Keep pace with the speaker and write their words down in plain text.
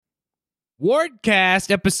Wardcast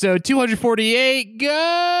episode 248. Go!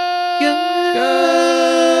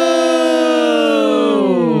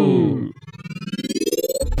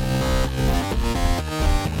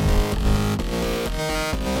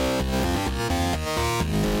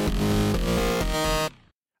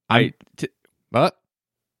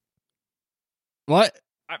 What?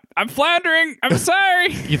 I'm floundering. I'm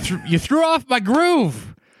sorry. You threw off my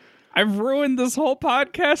groove. I've ruined this whole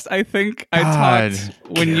podcast. I think I talked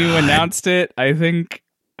when you announced it. I think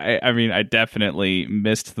I definitely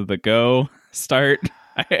missed the go start.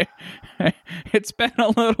 It's been a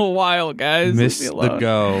little while, guys. Missed the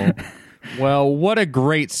go. Well, what a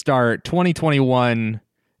great start. 2021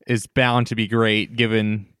 is bound to be great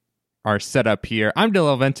given our setup here. I'm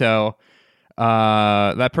Dylan Vento.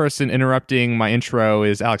 That person interrupting my intro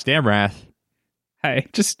is Alex Damrath. Hey,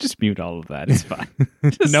 just mute all of that. It's fine.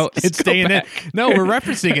 It's staying in. No, we're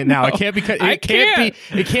referencing it now. It can't be cut.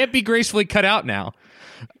 It can't be gracefully cut out now.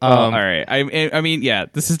 All right. I mean, yeah,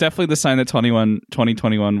 this is definitely the sign that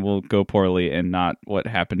 2021 will go poorly, and not what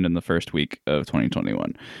happened in the first week of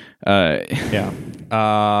 2021. Yeah.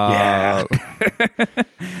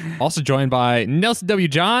 Also joined by Nelson W.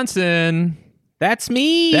 Johnson. That's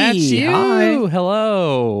me. That's you. Hi.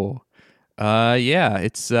 Hello. Yeah,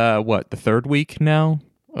 it's the third week now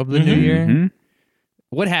of the new year. Mm-hmm.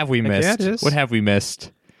 What have we missed? Yeah, it is. What have we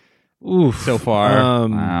missed Oof. so far?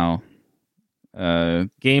 Wow.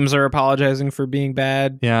 Games are apologizing for being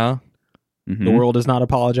bad. Yeah. Mm-hmm. The world is not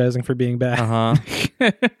apologizing for being bad. Uh-huh.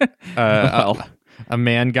 A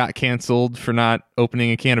man got canceled for not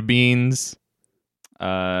opening a can of beans.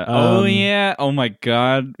 Oh yeah. Oh my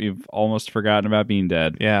God. We've almost forgotten about Being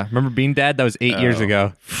Dead. Yeah. Remember Bean Dad? That was 8 years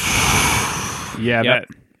ago. Yeah, Yep.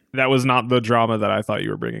 that was not the drama that I thought you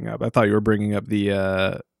were bringing up. I thought you were bringing up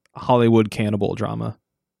the Hollywood cannibal drama.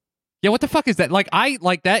 Yeah, what the fuck is that?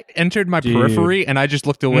 That entered my Dude. periphery and I just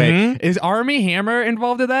looked away. Mhm. Is Army Hammer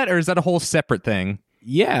involved in that, or is that a whole separate thing?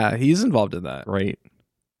 Yeah, he's involved in that. Right.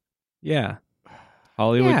 Yeah.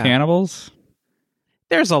 Hollywood Yeah. Cannibals.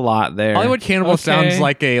 There's a lot there. Hollywood Cannibal Okay. sounds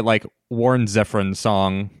like a Warren Zevon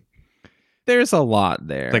song. There's a lot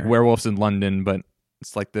there. It's like Werewolves in London, but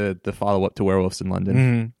it's like the follow-up to Werewolves in London.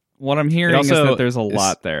 Mhm. What I'm hearing is also that there's a is-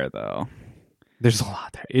 lot there, though. There's a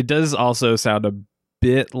lot there. It does also sound a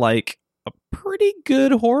bit like a pretty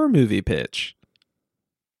good horror movie pitch.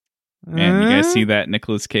 And you guys see that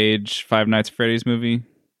Nicolas Cage Five Nights at Freddy's movie?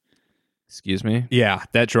 Excuse me? Yeah,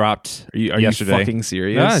 that dropped Are you yesterday. fucking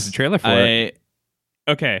serious? No, it's a trailer for it.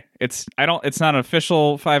 Okay, it's not an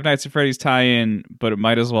official Five Nights at Freddy's tie-in, but it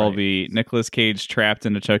might as well Right. be Nicolas Cage trapped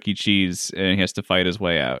in a Chuck E. Cheese and he has to fight his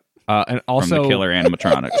way out And from also, the killer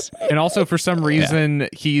animatronics. and also for some reason,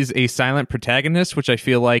 he's a silent protagonist, which I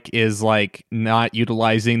feel like is not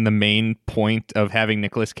utilizing the main point of having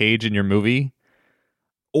Nicolas Cage in your movie.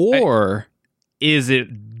 Or is it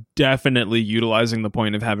definitely utilizing the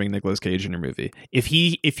point of having Nicolas Cage in your movie? If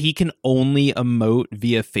he can only emote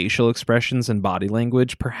via facial expressions and body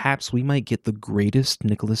language, perhaps we might get the greatest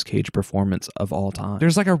Nicolas Cage performance of all time.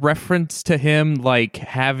 There's a reference to him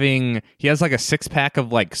he has a 6-pack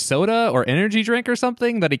of soda or energy drink or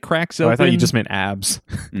something that he cracks open. I thought you just meant abs.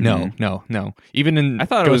 Mhm. No. Even in I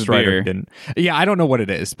thought it was Ghost Rider beer. didn't. Yeah, I don't know what it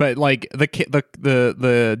is, but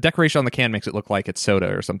the decoration on the can makes it look like it's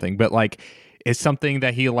soda or something. But it's something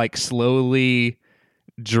that he slowly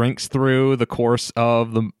drinks through the course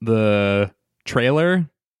of the trailer,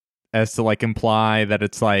 as to imply that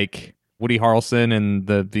it's Woody Harrelson and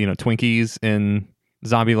the Twinkies in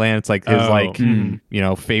Zombieland. It's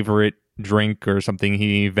his favorite drink or something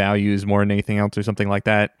he values more than anything else or something like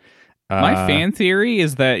that. My fan theory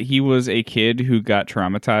is that he was a kid who got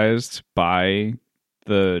traumatized by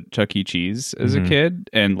the Chuck E. Cheese as a kid,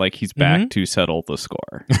 and he's back to settle the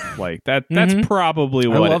score. That's probably I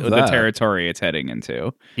what love the that. territory it's heading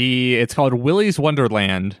into. It's called Willy's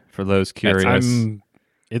Wonderland for those curious.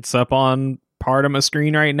 It's up on part of my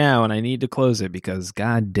screen right now, and I need to close it because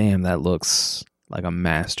god damn, that looks like a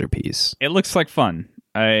masterpiece. It looks like fun.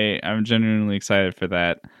 I'm genuinely excited for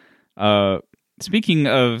that. Speaking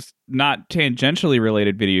of not tangentially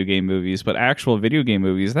related video game movies, but actual video game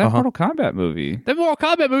movies, that Mortal Kombat movie. The Mortal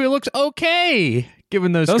Kombat movie looks okay,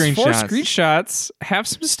 given those 4 screenshots. screenshots have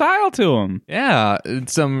some style to them. Yeah,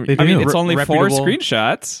 some. They I mean, do. it's only 4 reputable-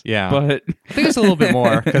 screenshots. Yeah. But I think it's a little bit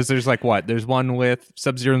more because there's there's one with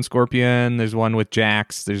Sub-Zero and Scorpion. There's one with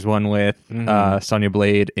Jax. There's one with Sonya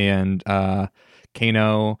Blade and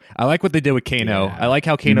Kano. I like what they did with Kano. Yeah. I like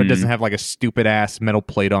how Kano doesn't have a stupid ass metal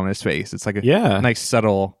plate on his face. It's a nice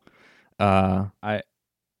subtle eye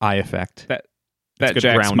effect. that good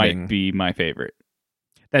Jax grounding. might be my favorite.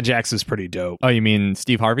 That Jax is pretty dope. Oh, you mean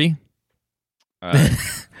Steve Harvey?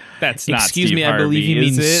 That's not Excuse Steve me, Harvey, I believe you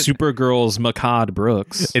mean is it? Supergirl's Makad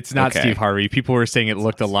Brooks. It's not Okay. Steve Harvey. People were saying it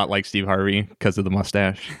looked a lot like Steve Harvey because of the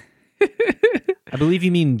mustache. I believe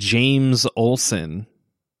you mean James Olsen.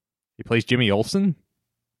 He plays Jimmy Olsen.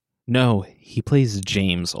 No, he plays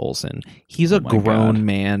James Olsen. He's a my grown God.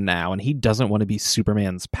 man now, and he doesn't want to be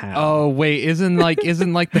Superman's pal. Oh wait, isn't like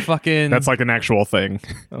the fucking that's like an actual thing.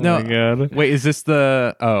 No. my God. wait, is this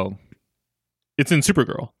the It's in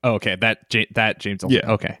Supergirl. oh okay that James Olsen.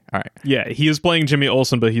 Yeah. Okay, all right. Yeah, he is playing Jimmy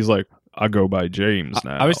Olsen, but he's like, I go by James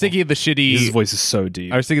now. I was thinking of the shitty. his voice is so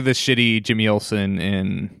deep. I was thinking of the shitty Jimmy Olsen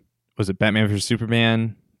in was it Batman vs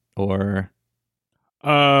Superman or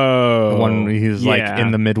Oh, the one where he was like yeah. in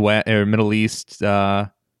the Midwest or Middle East,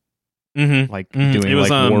 Mm-hmm. like Mhm. doing It was,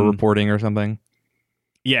 like war reporting or something.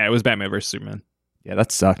 Yeah, it was Batman vs Superman. Yeah,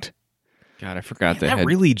 that sucked. God, I forgot That had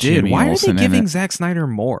really did. Jimmy Why Olsen are they in giving it. Zack Snyder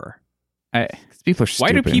more? People are Why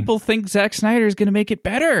do stupid. people think Zack Snyder is going to make it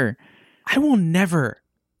better? I will never,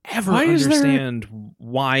 ever Why is there- understand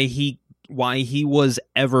why he was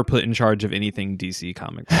ever put in charge of anything DC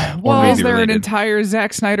Comics. Why is movie there an related. entire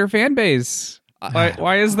Zack Snyder fan base?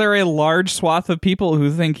 Why is there a large swath of people who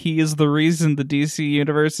think he is the reason the DC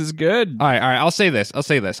universe is good? All right. I'll say this.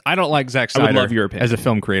 I don't like Zack I would Snyder love your opinion. as a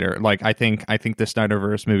film creator. Like, I think the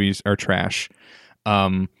Snyderverse movies are trash.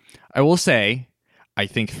 I will say, I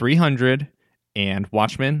think 300 and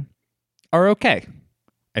Watchmen are okay.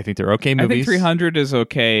 I think they're okay I movies. think 300 is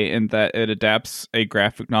okay in that it adapts a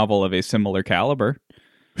graphic novel of a similar caliber.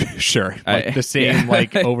 Sure, like the same, yeah.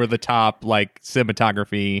 like over the top, like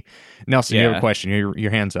cinematography. Nelson, you have Yeah. a question? Your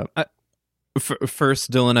hands up. First,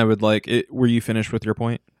 Dylan, I would like it. Were you finished with your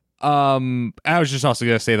point? I was just also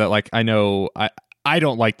gonna say that, like, I know I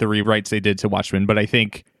don't like the rewrites they did to Watchmen, but I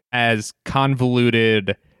think as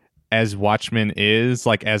convoluted as Watchmen is,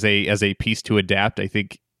 like as a piece to adapt, I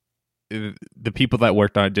think the people that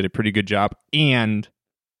worked on it did a pretty good job, and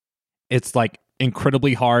it's like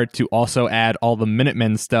incredibly hard to also add all the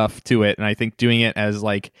Minutemen stuff to it, and I think doing it as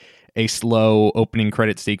like a slow opening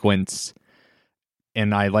credit sequence,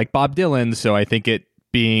 and I like Bob Dylan, so I think it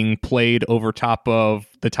being played over top of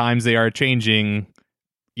the times they are changing,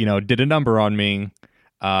 did a number on me.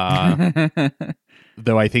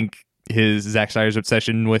 Though I think his Zack Snyder's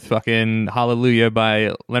obsession with fucking Hallelujah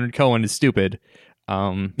by Leonard Cohen is stupid.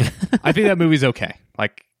 I think that movie's okay.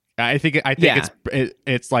 Like, I think Yeah.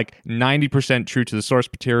 it's like 90% true to the source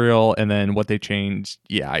material, and then what they changed,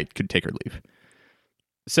 I could take or leave.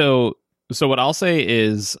 So what I'll say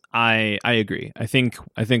is I agree. I think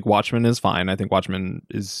Watchmen is fine. I think Watchmen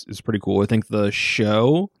is pretty cool. I think the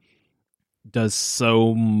show does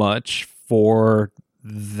so much for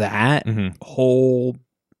that whole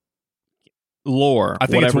lore. I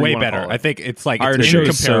think it's whatever you way wanna better. call it. I think it's like Our it's show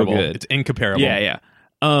is so incomparable. good. It's incomparable. Yeah.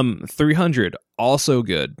 300 also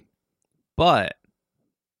good, but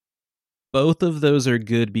both of those are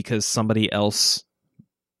good because somebody else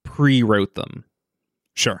pre-wrote them.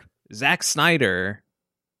 Sure. Zack Snyder,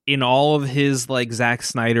 in all of his like Zack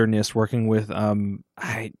Snyder-ness, working with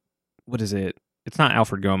what is it? It's not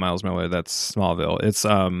Alfred Miles Miller. That's Smallville. It's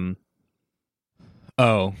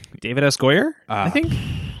David S. Goyer, I think.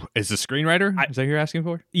 Is the screenwriter? Is that who you're asking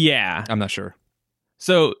for? Yeah. I'm not sure.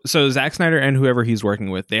 So Zack Snyder and whoever he's working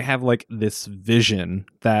with, they have like this vision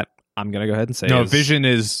that I'm gonna go ahead and say No, Vision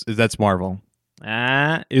is that's Marvel.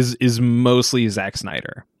 Is mostly Zack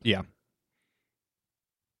Snyder. Yeah.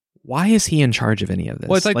 Why is he in charge of any of this?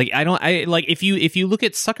 Well, it's like- if you look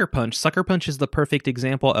at Sucker Punch is the perfect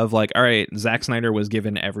example of like, all right, Zack Snyder was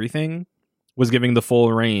given everything, was giving the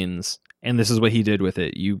full reins, and this is what he did with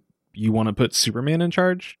it. You want to put Superman in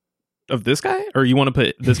charge of this guy, or you want to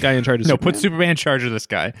put this guy in charge of No, Superman? put Superman in charge of this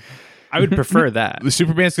guy. I would prefer that. The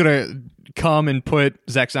Superman's gonna come and put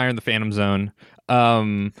Zack Snyder in the Phantom Zone.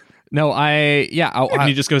 And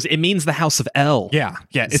he just goes, it means the House of L. Yeah.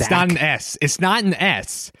 It's Zack. not an S. It's not an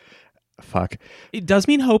S. Fuck. It does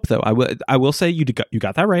mean hope, though. I will say you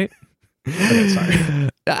got that right. Okay, sorry.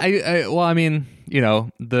 I mean,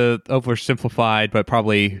 the oversimplified but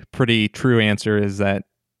probably pretty true answer is that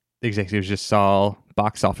the executives just saw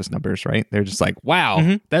box office numbers, right? They're just like,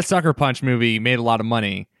 wow, that Sucker Punch movie made a lot of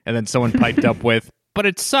money. And then someone piped up with, but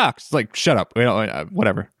it sucks. It's like, shut up.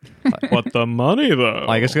 Whatever. But the money, though.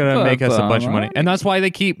 Like, it's going to make us a bunch of money. money. And that's why they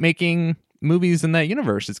keep making movies in that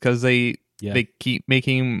universe. It's because they keep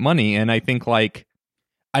making money. And I think, like,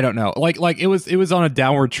 I don't know. Like it was on a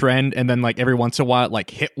downward trend. And then, like, every once in a while, it, like,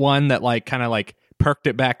 hit one that, like, kind of, like, perked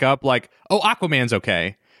it back up. Like, oh, Aquaman's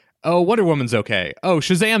okay. Oh, Wonder Woman's okay. Oh,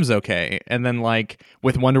 Shazam's okay. And then, like,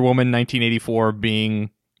 with Wonder Woman 1984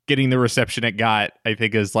 getting the reception it got, I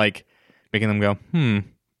think is, like, making them go,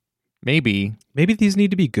 maybe. Maybe these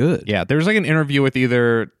need to be good. Yeah, there's like an interview with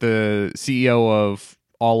either the CEO of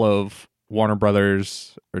all of Warner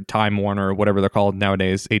Brothers or Time Warner or whatever they're called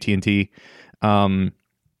nowadays, AT&T, or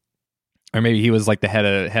maybe he was like the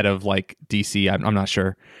head of like DC. I'm not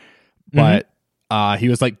sure, but he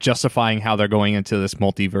was like justifying how they're going into this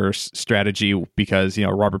multiverse strategy because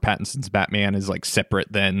Robert Pattinson's Batman is like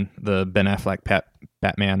separate than the Ben Affleck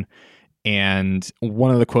Batman, and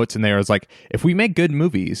one of the quotes in there is like, if we make good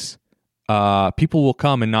movies, people will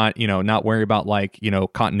come and not worry about like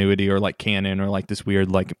continuity or like canon or like this weird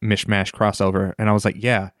like mishmash crossover. And I was like,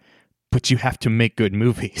 yeah, but you have to make good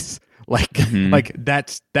movies. Like like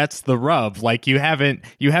that's the rub. Like you haven't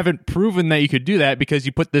proven that you could do that because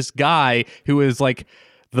you put this guy who is like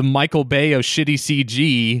the Michael Bay of shitty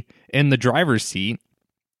CG in the driver's seat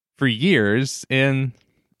for years, and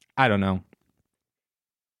I don't know.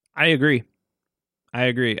 I agree.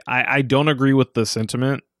 I don't agree with the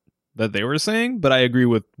sentiment that they were saying, but I agree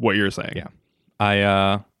with what you're saying. Yeah. I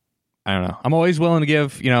don't know. I'm always willing to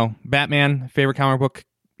give, Batman, favorite comic book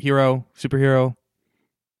hero, superhero.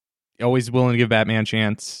 Always willing to give Batman a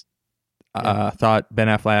chance. Thought Ben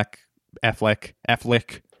Affleck. I think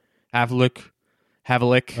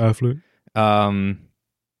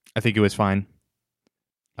it was fine.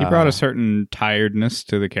 He brought a certain tiredness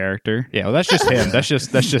to the character. Yeah, well, that's just him. That's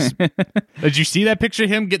just. Did you see that picture of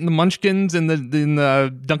him getting the munchkins in the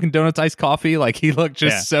Dunkin' Donuts iced coffee? Like he looked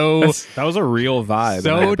just that was a real vibe.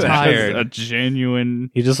 So tired. A genuine.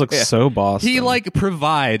 He just looks so Boston. He like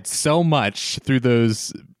provides so much through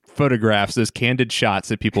those photographs, those candid shots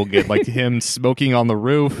that people get, like him smoking on the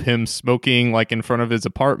roof, him smoking like in front of his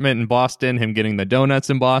apartment in Boston, him getting the donuts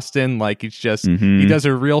in Boston. Like it's just he does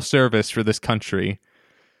a real service for this country.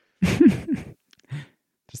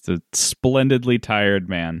 Just a splendidly tired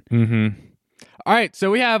man. All right,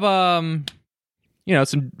 so we have some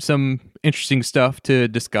interesting stuff to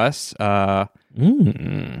discuss.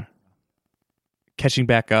 Catching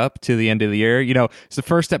back up to the end of the year. It's the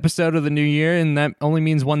first episode of the new year, and that only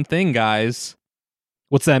means one thing, guys.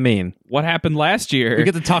 What's that mean? What happened last year? We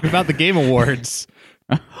get to talk about the Game Awards.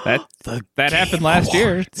 that happened last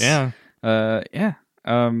year. Yeah. Yeah.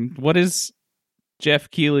 What is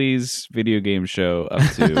Jeff Keighley's video game show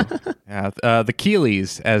up to? Yeah, the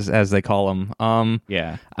Keigleys, as they call them.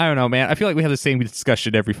 Yeah. I don't know, man. I feel like we have the same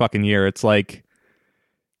discussion every fucking year. It's like,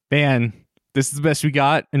 man, this is the best we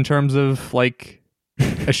got in terms of like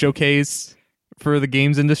a showcase for the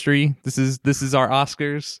games industry. This is our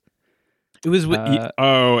Oscars. It was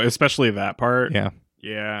especially that part. Yeah.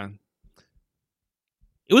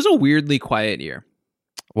 It was a weirdly quiet year.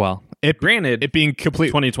 Well, granted, it being complete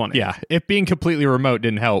 2020. Yeah, it being completely remote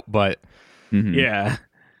didn't help, but yeah.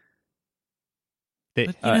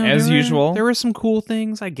 As usual, there were some cool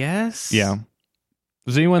things, I guess. Yeah.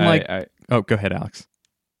 Was anyone Oh, go ahead, Alex.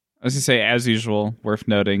 I was gonna say, as usual, worth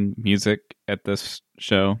noting, music at this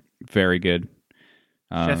show very good.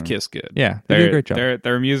 Chef Kiss good. Yeah, they did a great job.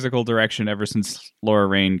 Their musical direction ever since Laura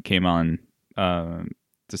Rain came on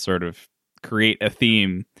to sort of create a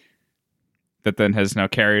theme that then has now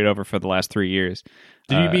carried over for the last 3 years.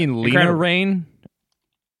 Did you mean Lena Rain?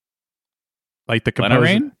 Like the composer? Lena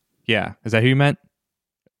Rain? Yeah. Is that who you meant?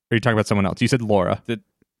 Or are you talking about someone else? You said Laura.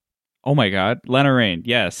 Oh my God. Lena Rain.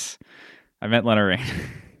 Yes. I meant Lena Rain.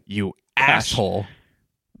 You asshole.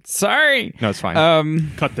 Sorry. No, it's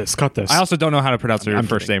fine. Cut this. I also don't know how to pronounce her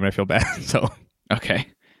first name, and I feel bad. So okay.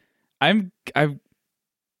 I'm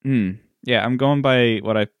going by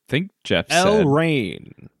what I think Jeff said. L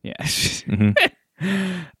Rain. Yeah.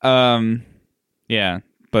 Yeah,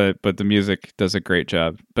 but the music does a great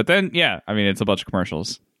job. But then, it's a bunch of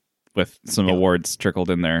commercials with some awards trickled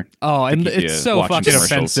in there. Oh, and it's so fucking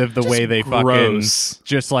offensive the way they fucking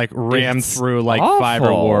just like ran through like awful. 5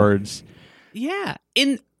 awards. Yeah,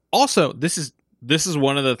 and also this is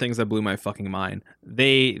one of the things that blew my fucking mind.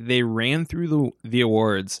 They ran through the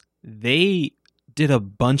awards. They did a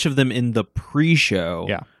bunch of them in the pre-show.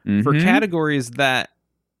 Yeah. For categories that,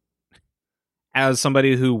 as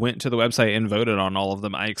somebody who went to the website and voted on all of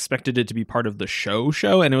them, I expected it to be part of the show,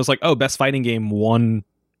 and it was like, oh, best fighting game won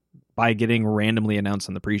by getting randomly announced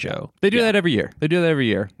in the pre-show. They do that every year.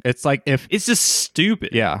 It's like it's just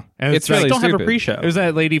stupid. Yeah, and it's really don't stupid. have a pre-show. There's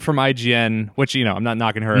that lady from IGN, which I'm not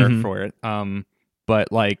knocking her for it.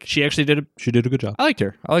 But like she actually did a good job. I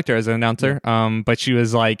liked her as an announcer. But she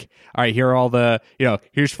was like, all right, here are all the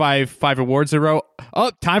here's five awards in a row. Oh,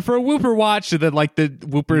 time for a Whooper watch. And then like the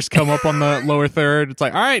Whoopers come up on the lower third. It's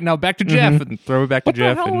like, all right, now back to Jeff, and throw it back to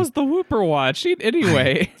Jeff. What the hell was the Whooper watch?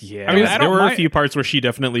 Anyway. Yeah. I mean, there were a few parts where she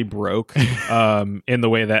definitely broke in the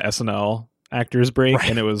way that SNL actors break,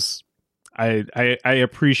 and it was I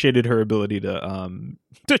appreciated her ability to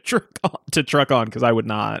truck on because I would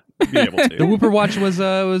not be able to. The Whooper Watch was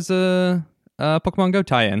a Pokemon Go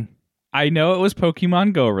tie-in. I know it was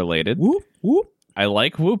Pokemon Go related. Whoop whoop. I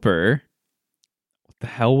like Whooper. What the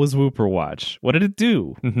hell was Whooper Watch? What did it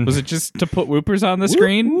do? Was it just to put Whoopers on the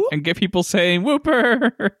screen whoop. and get people saying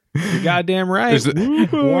Whooper? You're goddamn right.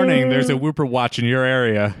 Warning, there's a Whooper Watch in your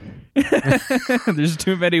area. There's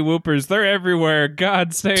too many Whoopers. They're everywhere.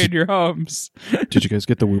 God, stay in your homes. Did you guys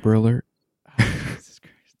get the Whooper alert? Jesus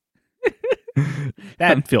Christ.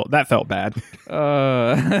 That felt bad.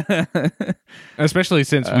 Especially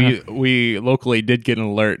since we locally did get an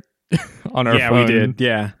alert on our phone. We did.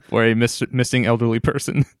 Yeah. For a missing elderly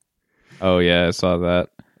person. Oh yeah, I saw that.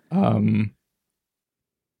 Hold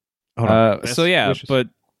on. So yeah, wishes. but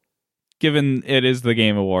given it is the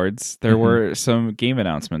Game Awards, there were some game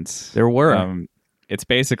announcements. There were. It's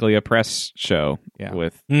basically a press show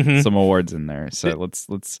with some awards in there. So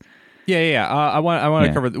let's. Yeah. I want to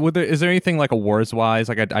Yeah. cover. Is there anything like awards wise?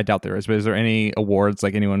 Like I doubt there is, but is there any awards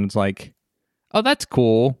like anyone's like, oh, that's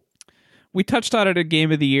cool? We touched on it at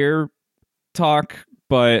Game of the Year talk,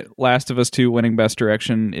 but Last of Us 2 winning Best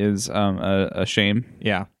Direction is a shame.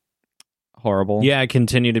 Yeah. Horrible. Yeah, I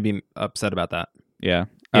continue to be upset about that. Yeah.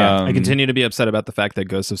 I continue to be upset about the fact that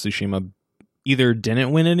Ghost of Tsushima either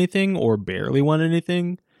didn't win anything or barely won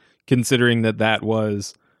anything, considering that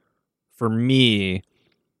was, for me,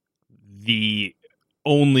 the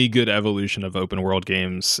only good evolution of open world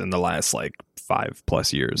games in the last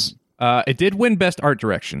 5+ years. It did win Best Art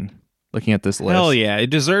Direction. Looking at this list, Hell yeah, it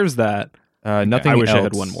deserves that. Nothing. I wish else, I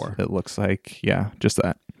had one more. It looks like just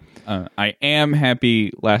that. I am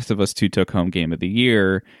happy Last of Us 2 took home Game of the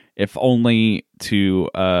Year, if only to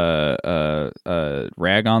rag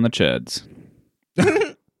on the chuds.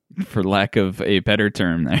 For lack of a better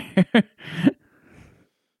term there.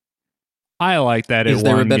 I like that. Is it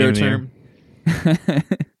there a won better Game of the Year.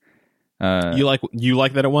 term? You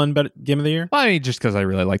like that it won Game of the Year? Well, I mean, just because I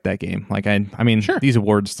really like that game. Like I mean, Sure. These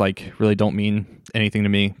awards really don't mean anything to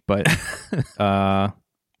me, but It's a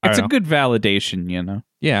good validation, you know.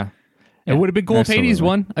 Yeah. Yeah, It would have been cool if Hades absolutely.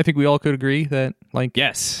 won. I think we all could agree that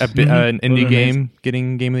Yes. an indie game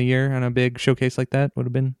getting Game of the Year on a big showcase like that would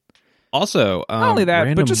have been. Also, Not only that,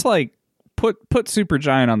 random- but just put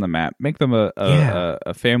Supergiant on the map. Make them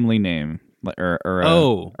a family name or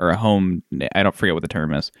a home. I don't forget what the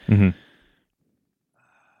term is.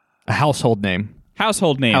 A household name.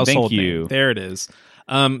 Household name. household Thank name. you. There it is.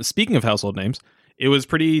 Speaking of household names, it was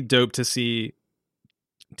pretty dope to see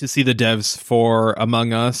the devs for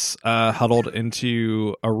Among Us huddled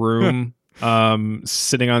into a room,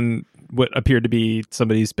 sitting on what appeared to be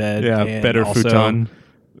somebody's bed. and better also, futon.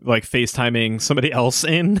 FaceTiming somebody else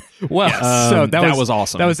in. Well, so that was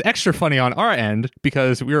awesome. That was extra funny on our end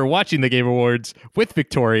because we were watching the Game Awards with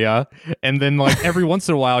Victoria, and then every once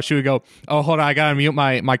in a while she would go, "Oh, hold on, I gotta mute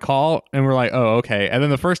my call," and we're like, "Oh, okay." And then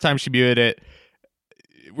the first time she muted it,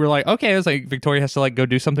 we're like, "Okay." I was like, Victoria has to go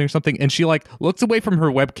do something or something, and she looks away from her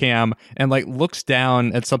webcam and looks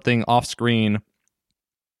down at something off screen,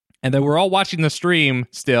 and then we're all watching the stream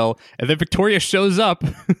still, and then Victoria shows up.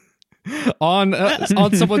 on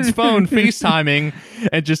someone's phone FaceTiming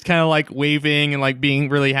and just kind of waving and being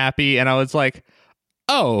really happy, and I was like,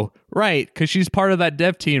 oh right, because she's part of that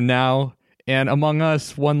dev team now, and Among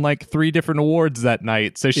Us won 3 different awards that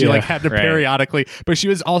night, so she had to periodically, but she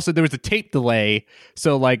was also, there was a tape delay,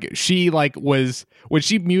 so she was, when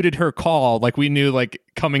she muted her call, we knew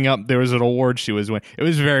coming up there was an award she was winning. It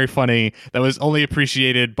was very funny. That was only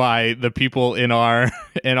appreciated by the people in our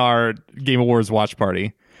Game Awards watch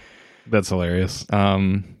party. That's hilarious.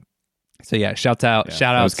 So yeah, shout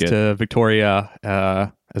outs to Victoria,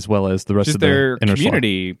 as well as the rest She's of the their inner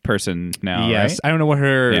community person now. Yes, right? I don't know what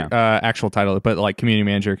her actual title is, but community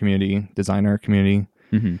manager, community designer, community.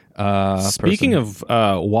 Speaking of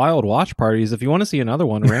wild watch parties, if you want to see another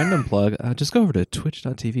one, random plug, just go over to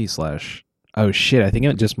twitch.tv/ Oh shit, I think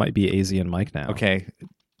it just might be AZ and Mike now. Okay,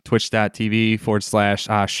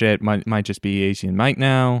 twitch.tv / shit, might just be Asian Mike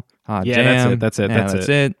now. Yeah, that's it. Yeah, that's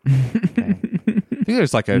it. Okay.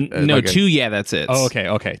 I think there's two. Yeah, that's it. Oh,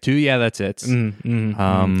 okay. 2. Yeah, that's it. And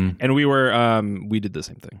we did the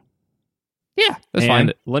same thing. Yeah, that's and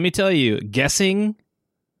fine. let me tell you, guessing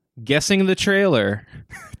the trailer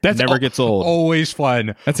That's never gets old. Always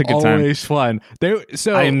fun. That's a good time. Always fun.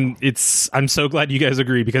 I'm so glad you guys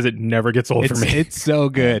agree because it never gets old for me. It's so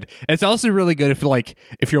good. It's also really good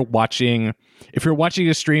if you're watching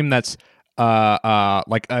a stream that's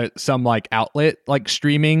some outlet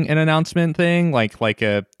streaming an announcement thing like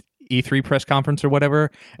a E3 press conference or whatever,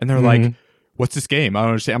 and they're what's this game? I don't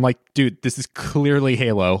understand. I'm like, dude, this is clearly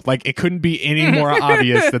Halo. Like, it couldn't be any more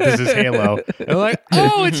obvious that this is Halo. They're like,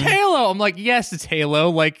 oh, it's Halo. I'm like, yes, it's Halo.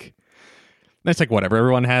 Like, it's like, whatever.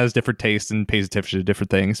 Everyone has different tastes and pays attention to different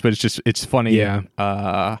things, but it's funny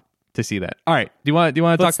to see that. All right. Do you want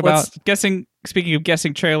to talk about Speaking of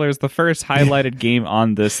guessing trailers, the first highlighted game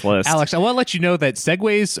on this list. Alex, I want to let you know that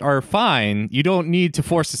segues are fine. You don't need to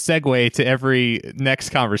force a segue to every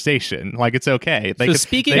next conversation. Like, it's okay. So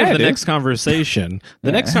speaking of the next conversation,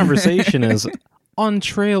 the next conversation is on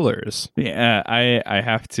trailers. Yeah, I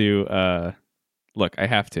have to look, I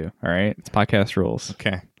have to, all right? It's podcast rules.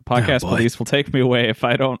 Okay. The podcast police will take me away if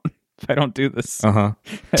I don't do this.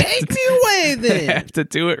 Take me away then. I have to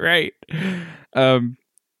do it right.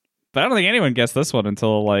 But I don't think anyone guessed this one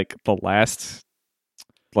until like the last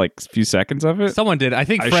few seconds of it. Someone did. I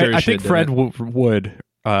think Fred Wood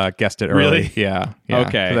guessed it early. Really? Yeah.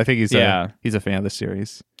 Okay. 'Cause I think he's a fan of the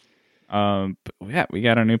series. But yeah, we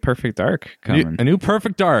got a new Perfect Dark coming. A new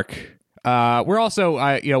Perfect Dark. We're also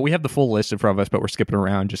we have the full list in front of us, but we're skipping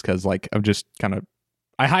around just because I'm just kind of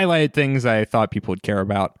I highlighted things I thought people would care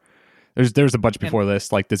about. There's a bunch before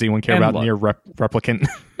this. Like, does anyone care about Nier Replicant?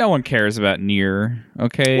 No one cares about Nier.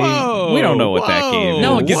 Okay, whoa, we don't know what that game is.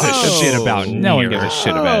 No one gives a shit about Nier. No one gives a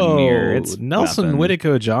shit about Nier. It's Nelson nothing.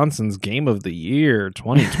 Whitaker Johnson's Game of the Year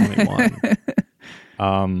 2021.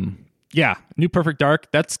 Yeah, new Perfect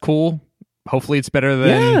Dark. That's cool. Hopefully, it's better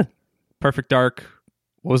than Perfect Dark.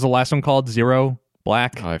 What was the last one called? Zero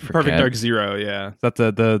Black. Oh, I forget. Perfect Dark Zero. Yeah, Is that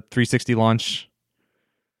the 360 launch?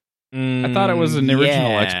 I thought it was an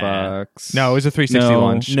original Xbox. No, it was a 360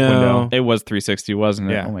 launch window. It was 360, wasn't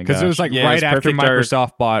it? Yeah, Oh my because gosh. it was like Yeah, right it's after Perfect Dark.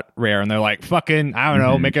 Microsoft bought Rare, and they're like, "Fucking, I don't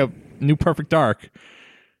know, make a new Perfect Dark."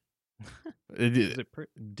 Did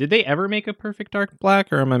they ever make a Perfect Dark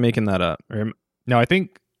Black, or am I making that up? No, I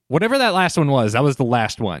think whatever that last one was, that was the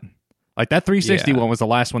last one. Like that 360 Yeah. one was the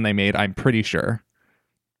last one they made. I'm pretty sure.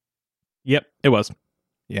 Yep, it was.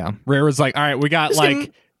 Yeah, Rare was like, "All right, we got Just like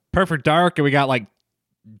kidding. Perfect Dark, and we got like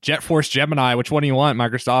Jet Force Gemini. Which one do you want,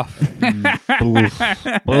 Microsoft?"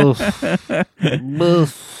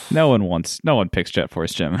 No one picks Jet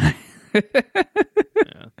Force Gemini. But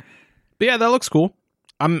yeah, that looks cool.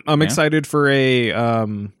 I'm excited for a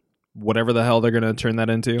whatever the hell they're gonna turn that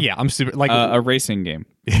into. Yeah, I'm super like A racing game.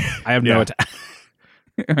 I have no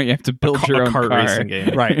You have to build your own kart car. racing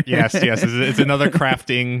game. right. Yes. It's another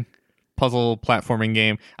crafting puzzle platforming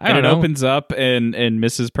game. I And don't it know. opens up in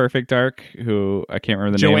Mrs. Perfect Dark, who I can't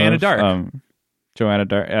remember the name Joanna of. Dark. Joanna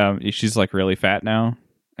Dark. She's like really fat now,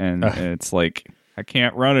 and it's like, I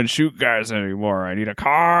can't run and shoot guys anymore. I need a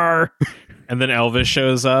car. And then Elvis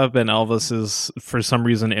shows up, and Elvis is for some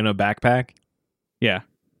reason in a backpack. Yeah.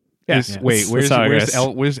 Wait, where's how it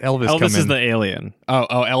Elvis Elvis come is in? the alien. Oh,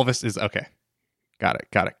 Elvis is okay. Got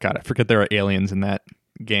it. Forget there are aliens in that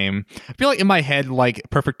game. I feel like in my head, like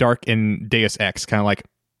Perfect Dark and Deus Ex kind of like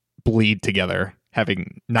bleed together,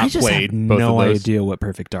 having not I just played have both no of those. idea what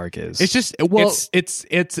Perfect Dark is. It's just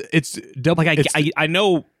it's double. like I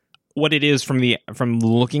know what it is from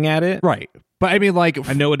looking at it. right, but I mean like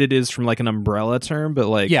I know what it is from like an umbrella term, but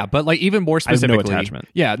like yeah, but like even more I have no specifically, attachment.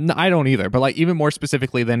 Yeah, I don't either. But like even more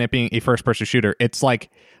specifically than it being a first-person shooter, it's like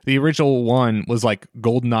the original one was like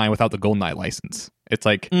GoldenEye without the GoldenEye license. It's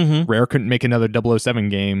like Rare couldn't make another 007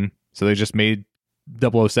 game, so they just made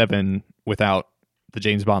 007 without the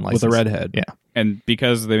James Bond license with a redhead. Yeah, And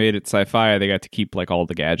because they made it sci-fi, they got to keep like all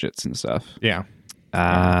the gadgets and stuff. yeah.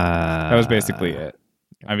 That was basically it.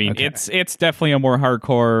 I mean, okay. it's definitely a more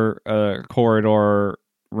hardcore corridor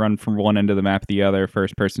run from one end of the map to the other,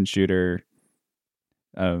 first-person shooter.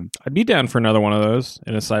 I'd be down for another one of those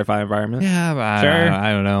in a sci-fi environment. Yeah, but Sure.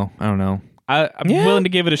 I don't know. I'm willing to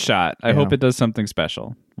give it a shot. I hope it does something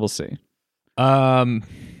special. We'll see.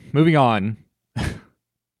 Moving on.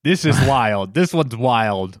 This is wild. This one's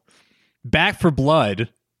wild. Back for Blood.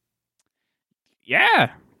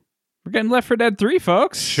 Yeah, we're getting Left 4 Dead 3,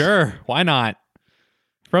 folks. Sure, why not?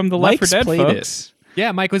 From the Mike's Left 4 Dead played folks.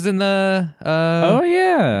 Yeah, Mike was in the Oh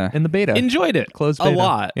yeah. in the beta. Enjoyed it Closed a beta.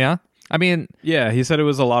 lot. Yeah. I mean, Yeah, he said it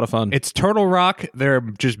was a lot of fun. it's Turtle Rock. They're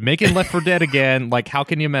just making Left 4 Dead again. Like, how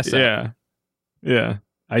can you mess up? Yeah.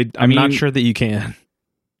 I'm mean- not sure that you can.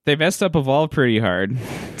 They messed up Evolve pretty hard.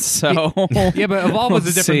 So Yeah, but Evolve was a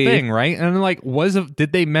Let's different see. thing, right? And like,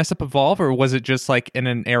 did they mess up Evolve, or was it just like in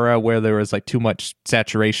an era where there was like too much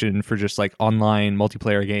saturation for just like online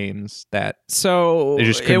multiplayer games that So they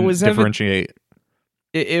just it couldn't was differentiate?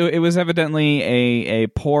 it was evidently a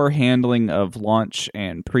poor handling of launch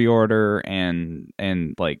and pre-order and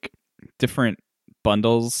like different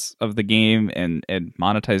bundles of the game and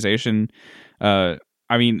monetization. I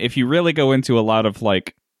mean, if you really go into a lot of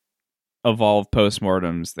like Evolve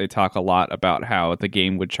postmortems, they talk a lot about how the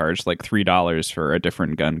game would charge like $3 for a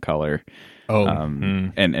different gun color.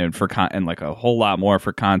 And for and like a whole lot more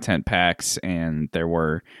for content packs, and there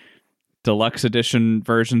were deluxe edition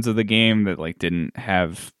versions of the game that like didn't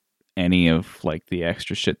have any of like the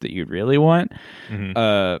extra shit that you'd really want.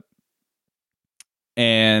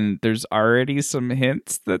 And there's already some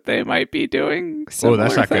hints that they might be doing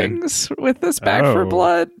similar things with this Back for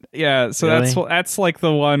Blood. Yeah, so Really? that's like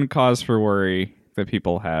the one cause for worry that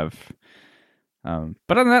people have. But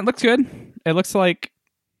other than that, it looks good. It looks like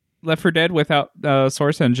Left 4 Dead without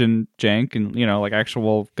Source Engine jank and like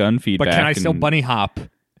actual gun feedback. But can I still bunny hop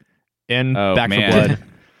in Back man. for Blood?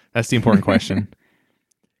 That's the important question.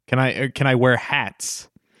 Can I wear hats?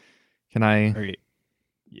 Can I?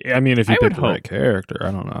 Yeah, I mean, if you I pick would the right hope. character, I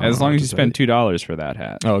don't know. As long as you spend $2 for that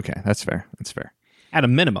hat. Oh, okay, that's fair. That's fair. at a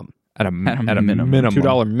minimum, At a minimum. minimum.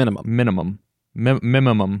 $2 minimum.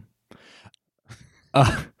 Minimum. All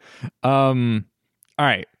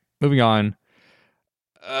right, moving on.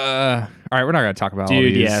 All right, we're not going to talk about all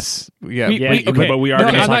Dude, these. yes. Yeah, We- okay, but we are No,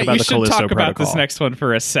 going to I'm talk not- about you the should Callisto talk about Protocol. this next one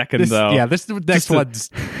for a second, this, though. yeah, this next one's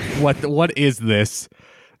what is this?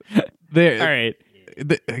 There, All right.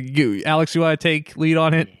 Alex, you want to take lead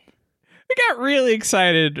on it? I got really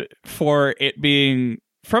excited for it being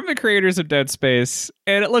from the creators of Dead Space,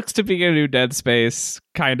 and it looks to be a new Dead Space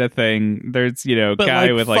kind of thing. There's, But, guy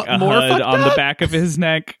like, with like a more HUD fucked on the up? back of his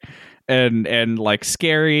neck, and like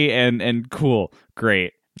scary and cool.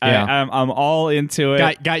 Great. Yeah. I'm all into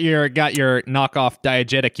it. Got your knockoff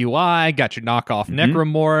diegetic UI, got your knockoff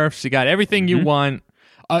necromorphs, you got everything you want.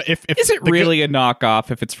 If Is it really a knockoff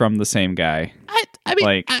if it's from the same guy? I mean,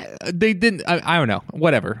 like- they didn't. I don't know.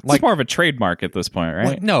 Whatever. It's more of a trademark at this point, right?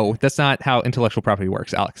 Like, no, that's not how intellectual property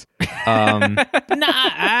works, Alex.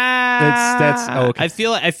 That's okay. I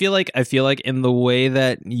feel like in the way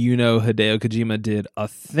that Hideo Kojima did a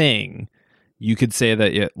thing, you could say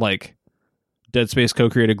that like Dead Space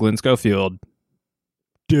co-creator Glenn Schofield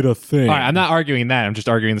did a thing. All right, I'm not arguing that. I'm just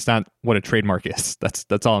arguing it's not what a trademark is.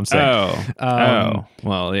 That's all I'm saying.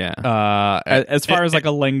 Well, yeah. As far as like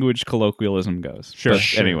a language colloquialism goes. Sure.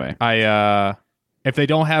 But anyway. If they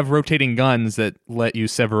don't have rotating guns that let you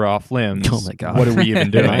sever off limbs, Oh my God. what are we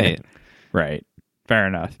even doing? Right. Right. Fair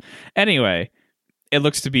enough. Anyway, it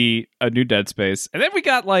looks to be a new Dead Space. And then we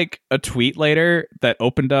got like a tweet later that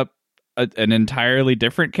opened up an entirely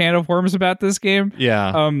different can of worms about this game.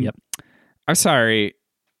 Yeah. Yep. I'm sorry.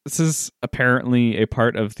 This is apparently a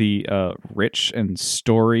part of the rich and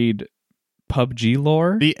storied PUBG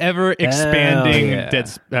lore. The ever expanding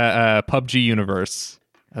yeah. PUBG universe,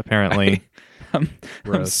 apparently.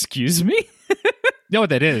 Gross. Excuse me? You know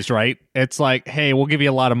what that is, right? It's like, hey, we'll give you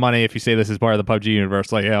a lot of money if you say this is part of the PUBG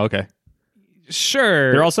universe. Like, yeah, okay.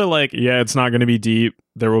 Sure. They're also like, yeah, it's not going to be deep.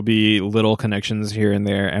 There will be little connections here and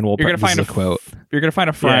there, and we'll. You're gonna this find is a quote. You're gonna find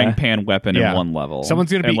a frying Yeah. pan weapon Yeah. in one level.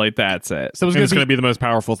 Someone's gonna and be- like that's it. Someone's And it's going going to be the most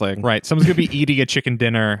powerful thing. right. Someone's going to be eating a chicken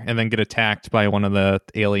dinner and then get attacked by one of the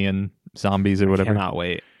alien zombies or whatever. Cannot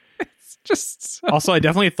wait. Just Also, I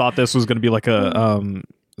definitely thought this was going to be like a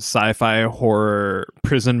sci-fi horror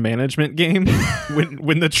prison management game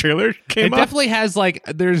when the trailer came It up. definitely has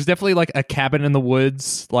there's definitely like a cabin in the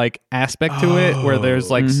woods like aspect to it where there's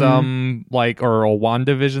like some like or a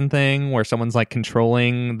WandaVision thing where someone's like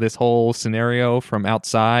controlling this whole scenario from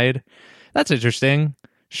outside. That's interesting.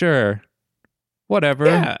 Sure.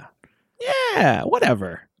 Whatever. Yeah,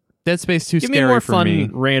 whatever. Dead Space 2 Give me scary more for fun, me.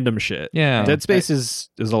 random shit. Yeah. Dead Space is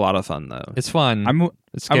a lot of fun though. It's fun. I'm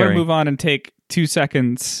it's I'm scary. gonna move on and take 2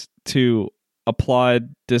 seconds to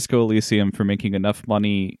applaud Disco Elysium for making enough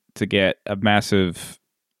money to get a massive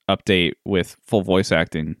update with full voice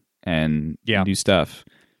acting and Yeah. new stuff.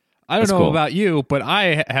 I don't That's know cool. about you, but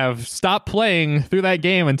I have stopped playing through that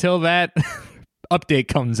game until that update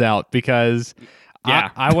comes out because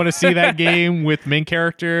Yeah. I want to see that game with main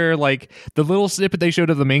character. Like the little snippet they showed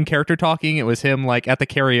of the main character talking, it was him like at the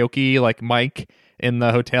karaoke, like Mike in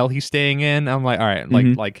the hotel he's staying in. I'm like, all right,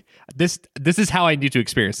 like this is how I need to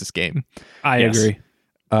experience this game. I Yes. agree.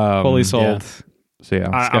 Fully sold. So yeah,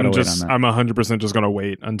 I'm wait just on that. I'm 100% just gonna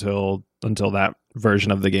wait until that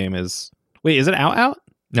version of the game is. Wait, is it out?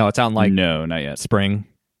 no, it's on like No, not yet. spring.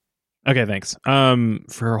 Okay, thanks.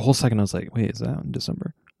 For a whole second I was like, wait, is that out in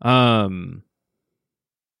December?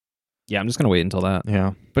 Yeah, I'm just gonna wait until that.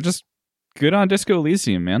 Yeah, But just good on Disco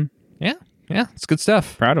Elysium, man. yeah, it's good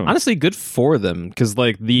stuff. Proud of him. Honestly, good for them because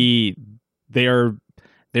like they're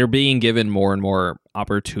being given more and more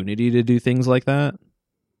opportunity to do things like that.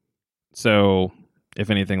 So, if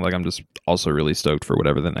anything, like I'm just also really stoked for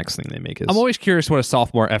whatever the next thing they make is. I'm always curious what a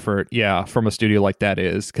sophomore effort, from a studio like that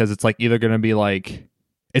is, because it's like either going to be like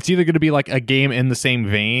it's either going to be like a game in the same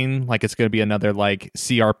vein, like it's going to be another like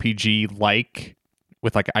CRPG like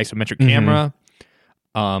with like an isometric camera,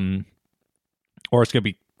 or it's going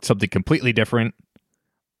to be something completely different.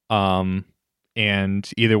 And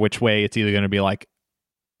either which way, it's either going to be like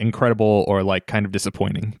incredible or like kind of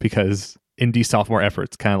disappointing, because indie sophomore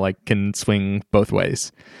efforts kind of like can swing both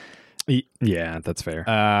ways. Yeah, that's fair.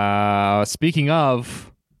 Speaking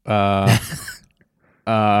of,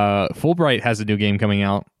 Fulbright has a new game coming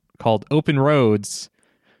out called Open Roads.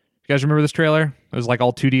 You guys remember this trailer? It was like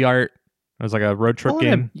all 2D art. It was like a road trip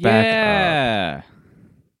game. Yeah,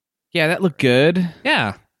 that looked good.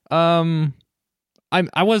 Yeah.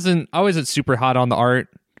 I wasn't super hot on the art,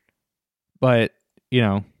 but you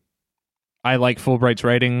know, I like Fulbright's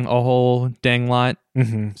writing a whole dang lot.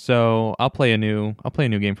 So I'll play a new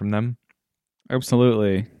game from them.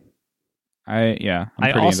 Absolutely. I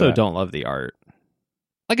also don't love the art.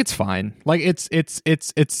 Like, it's fine. Like, it's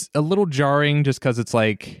a little jarring just because it's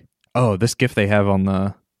like, oh, this GIF they have on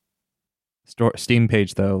the Steam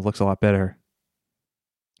page though looks a lot better.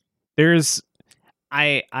 There's,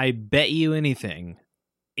 I bet you anything,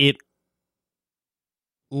 it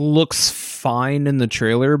looks fine in the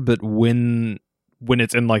trailer, but when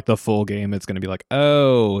it's in like the full game, it's going to be like,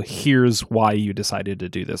 oh, here's why you decided to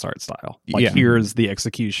do this art style. Like, here's the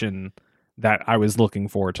execution that I was looking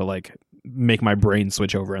for to like make my brain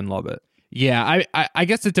switch over and love it. Yeah, I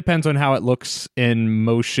guess it depends on how it looks in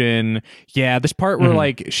motion. Yeah, this part where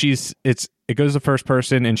like it goes to first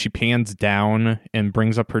person and she pans down and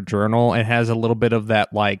brings up her journal. It has a little bit of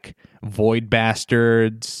that like Void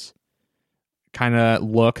Bastards kind of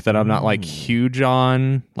look that I'm not like huge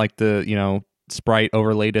on, like the, you know, sprite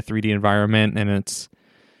overlaid a 3D environment, and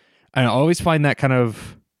I always find that kind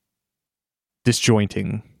of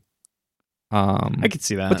disjointing. I could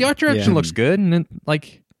see that, but the art direction looks good, and it,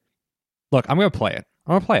 like, look, I'm gonna play it.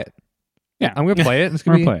 Yeah, I'm gonna play it. It's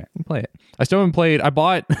gonna play it. I still haven't played. I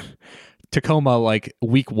bought Tacoma like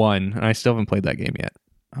week 1, and I still haven't played that game yet.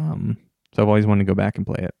 So I've always wanted to go back and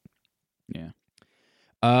play it. Yeah.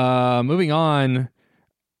 Moving on.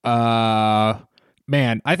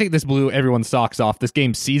 Man, I think this blew everyone's socks off. This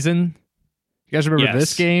game, Season. You guys remember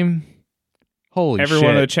this game? Holy shit.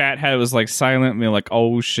 Everyone in the chat was like silently like,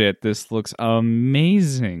 oh shit, this looks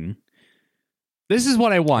amazing. This is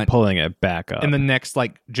what I want. Pulling it back up. In the next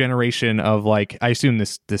like generation of like, I assume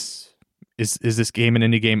this is this game an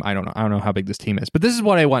indie game? I don't know. I don't know how big this team is. But this is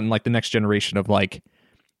what I want in like the next generation of like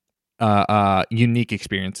unique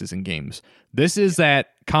experiences in games. This is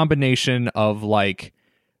that combination of like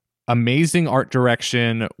amazing art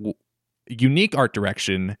direction, unique art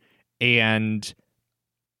direction, and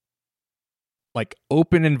like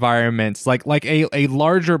open environments, like a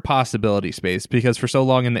larger possibility space, because for so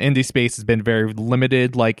long in the indie space it's been very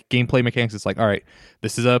limited like gameplay mechanics. It's like, all right,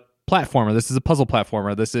 this is a platformer, this is a puzzle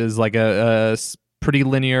platformer, this is like a pretty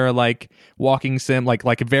linear like walking sim,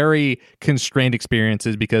 like very constrained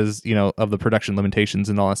experiences because, you know, of the production limitations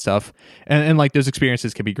and all that stuff, and like those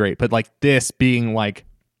experiences can be great, but like this being like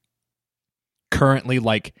currently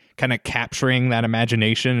like kind of capturing that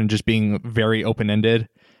imagination and just being very open-ended.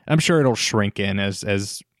 I'm sure it'll shrink in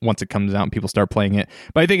as once it comes out and people start playing it.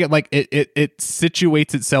 But I think it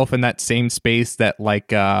situates itself in that same space that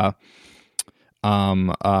like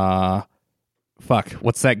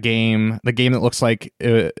what's that game? The game that looks like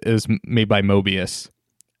it is made by Mobius.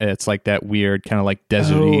 It's like that weird kind of like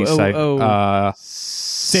deserty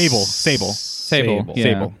Sable. Yeah.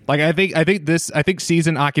 Sable. Like I think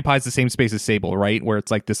Season occupies the same space as Sable, right? Where it's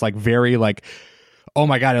like this like very like, oh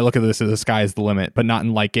my god, I look at this and the sky is the limit, but not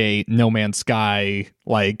in like a No Man's Sky,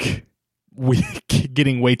 like we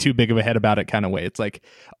getting way too big of a head about it kind of way. It's like,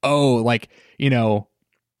 oh, like, you know,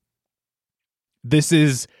 these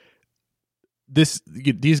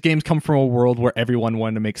games come from a world where everyone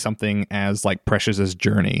wanted to make something as like precious as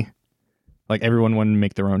Journey. Like everyone wanted to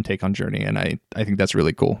make their own take on Journey, and I think that's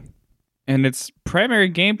really cool. And its primary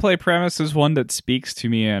gameplay premise is one that speaks to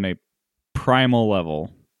me on a primal level.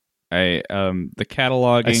 The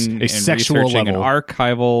cataloging a and sexual researching level. and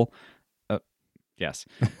archival,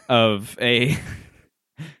 of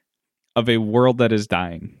a world that is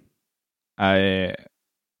dying. I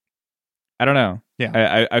don't know.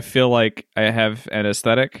 Yeah. I feel like I have an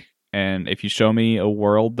aesthetic, and if you show me a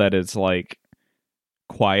world that is like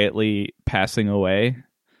quietly passing away,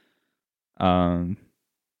 I'm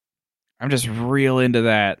just real into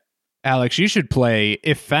that. Alex, you should play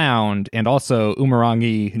If Found and also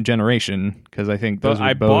Umurangi Generation, because I think those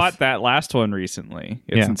are both... bought that last one recently.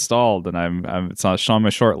 It's installed, and it's on my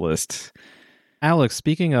short list. Alex,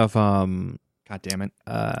 speaking of kind God damn it.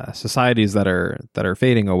 societies that are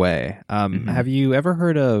fading away. Have you ever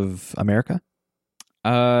heard of America?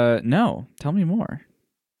 No. Tell me more.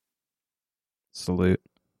 Salute.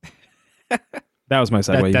 That was my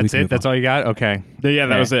segue. That's it? That's all you got? Okay. Yeah,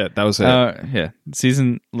 that was it. That was it. Yeah.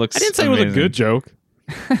 Season looks I didn't say it was a good joke.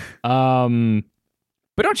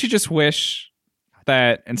 But don't you just wish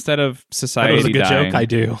that instead of That society was a good dying, joke. I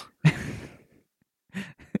do.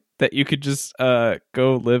 that you could just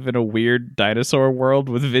go live in a weird dinosaur world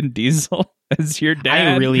with Vin Diesel as your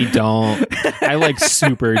dad? I really don't. I like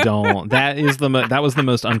super don't. That was the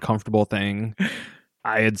most uncomfortable thing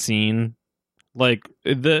I had seen. Like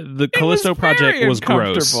the Callisto Project was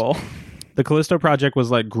gross. The Callisto Project was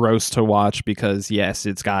like gross to watch because yes,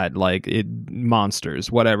 it's got like monsters,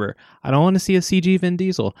 whatever. I don't want to see a CG Vin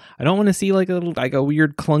Diesel. I don't want to see like a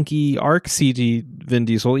weird clunky arc CG Vin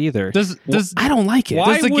Diesel either. I don't like it.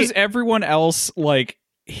 Why was everyone else like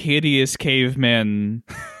hideous cavemen?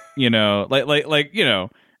 You know, like you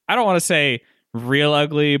know, I don't want to say real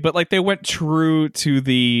ugly, but like they went true to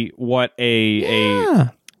the what a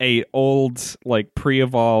old like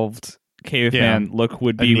pre-evolved caveman look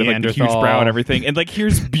would be with like the huge brow and everything, and like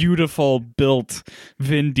here's beautiful built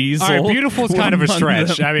Vin Diesel. All right, beautiful is kind of a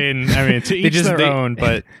stretch. I mean, to each their own,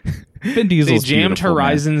 but Vin Diesel's they jammed beautiful,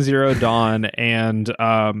 Horizon man. Zero Dawn and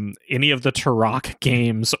any of the Turok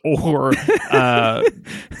games or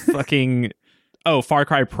fucking Far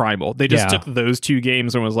Cry Primal. They just took those two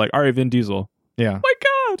games and was like, all right, Vin Diesel. Yeah. My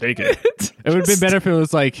God, take it. It would have been better if it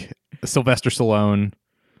was like Sylvester Stallone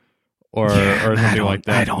or something like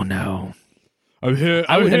that. I don't know. I'm here.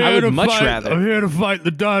 I would much rather. I'm here to fight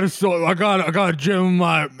the dinosaur. I got a gem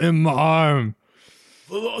in my arm.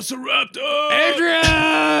 Velociraptor,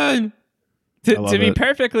 Adrian. To be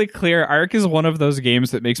perfectly clear, Ark is one of those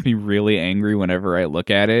games that makes me really angry whenever I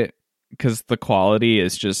look at it, because the quality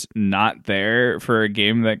is just not there for a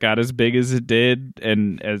game that got as big as it did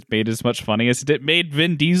and has made as much money as it did. Made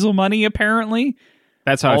Vin Diesel money, apparently.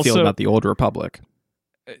 That's how I feel about the Old Republic.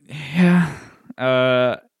 Yeah.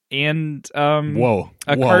 And Whoa.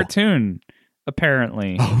 Cartoon,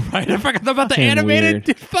 apparently. Oh, right. I forgot about the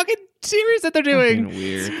animated fucking series that they're doing.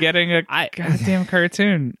 Weird. Getting a goddamn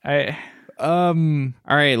cartoon. All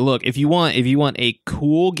right, look, if you want a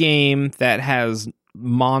cool game that has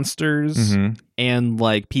monsters and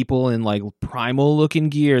like people in like primal looking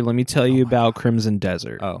gear, let me tell you about Crimson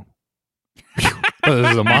Desert. Oh,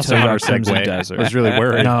 this is a Monster Hunter segue. Desert. I was really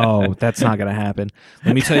worried. No, that's not gonna happen.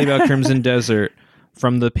 Let me tell you about Crimson Desert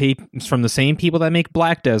from the same people that make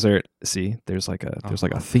Black Desert. See, there's like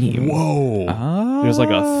a theme. Whoa. There's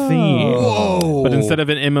like a theme. Whoa. But instead of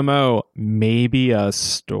an MMO, maybe a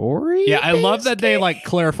story. Yeah, I love that they like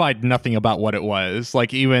clarified nothing about what it was.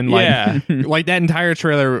 Like even like like that entire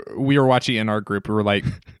trailer we were watching in our group, we were like,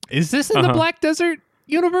 is this in the Black Desert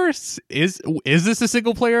universe? Is this a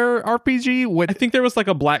single player RPG? What? I think there was like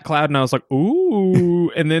a black cloud and I was like,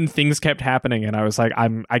 ooh, and then things kept happening and I was like,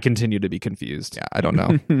 I continue to be confused. Yeah, I don't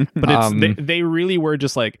know. But it's they really were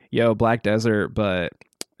just like, yo, Black Desert, but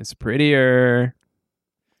it's prettier.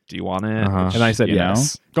 Do you want it? And I said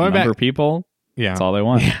yes. Going back, people. Yeah, that's all they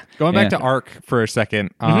want. Yeah. Going back to Ark for a second.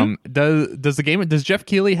 Does Jeff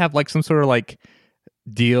Keighley have like some sort of like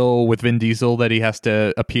deal with Vin Diesel that he has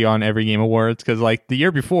to appear on every Game Awards? Because like the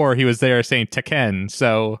year before he was there saying Tekken,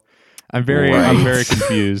 so I'm very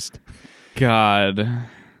confused. God,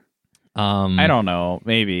 I don't know.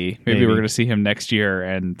 Maybe we're gonna see him next year,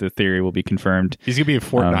 and the theory will be confirmed. He's gonna be in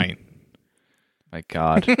Fortnite. My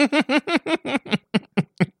God.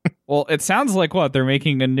 Well, it sounds like they're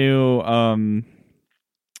making a new.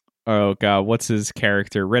 Oh God, what's his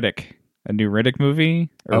character? Riddick. A new Riddick movie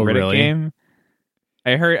or Riddick game.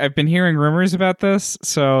 I've been hearing rumors about this,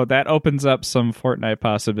 so that opens up some Fortnite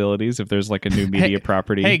possibilities if there's like a new media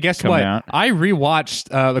property. Hey, guess what? Out. I rewatched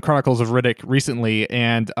The Chronicles of Riddick recently,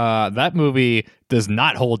 and that movie does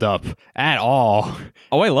not hold up at all.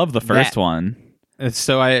 Oh, I love the first one.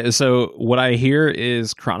 So what I hear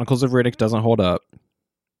is Chronicles of Riddick doesn't hold up.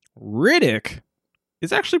 Riddick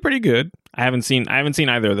is actually pretty good. I haven't seen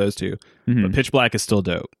either of those two, but Pitch Black is still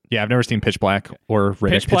dope. Yeah, I've never seen Pitch Black or Riddick.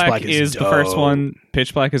 Pitch Black is the first one.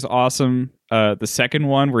 Pitch Black is awesome. The second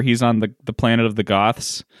one, where he's on the planet of the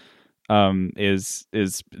Goths, is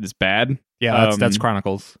bad. Yeah, that's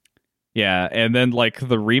Chronicles. Yeah, and then like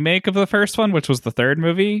the remake of the first one, which was the third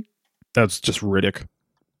movie, that's just Riddick.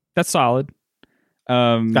 That's solid.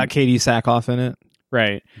 Got Katie Sackhoff in it,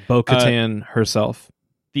 right? Bo-Katan herself.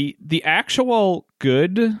 The actual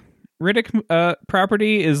good Riddick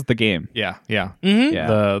property is the game. Yeah. Yeah. The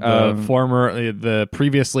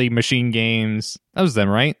previously Machine Games. That was them,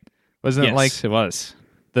 right? Wasn't it like it was?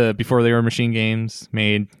 the Before They Were Machine games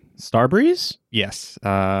made. Starbreeze? Yes.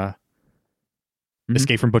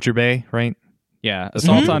 Escape from Butcher Bay, right? Yeah,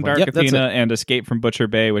 Assault on Dark Yep, that's Athena and Escape from Butcher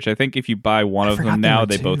Bay, which I think if you buy one of forgot them they now, were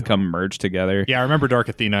they both two. come merged together. Yeah, I remember Dark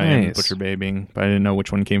Athena and Nice. Butcher Bay being, but I didn't know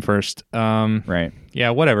which one came first. Right. Yeah,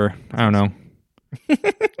 whatever. I don't know.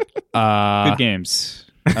 Good games.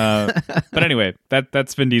 But anyway,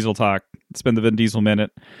 that's Vin Diesel talk. It's been the Vin Diesel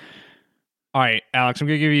minute. All right, Alex, I'm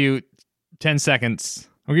gonna give you 10 seconds.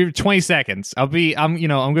 I'm gonna give you 20 seconds. I'm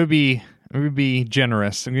gonna be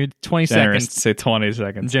generous. I'm gonna give you 20 Generous seconds. to say 20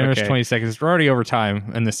 seconds. Generous Okay. 20 seconds. We're already over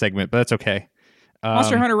time in this segment, but that's okay.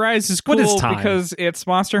 Monster Hunter Rise is cool what is time? because it's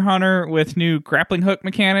Monster Hunter with new grappling hook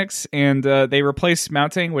mechanics, and they replaced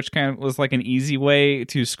mounting, which kind of was like an easy way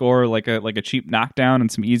to score like a cheap knockdown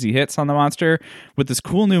and some easy hits on the monster, with this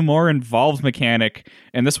cool new, more involved mechanic.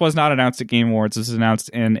 And this was not announced at Game Awards. This was announced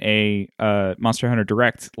in a Monster Hunter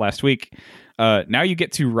Direct last week. Now you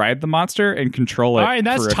get to ride the monster and control it All right,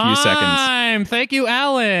 that's for a few seconds. time. Thank you,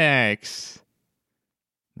 Alex.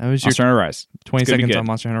 That was your Monster Hunter Rise. 20 It's gonna be seconds good. on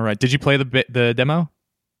Monster Hunter Rise. Did you play the demo?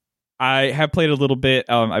 I have played a little bit.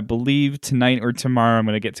 I believe tonight or tomorrow I'm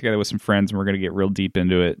going to get together with some friends and we're going to get real deep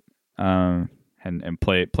into it and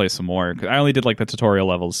play some more. 'Cause I only did like the tutorial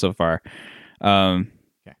levels so far. Man,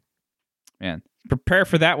 prepare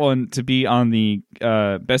for that one to be on the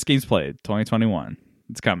Best Games Played 2021.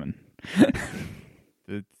 It's coming.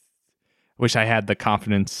 Wish I had the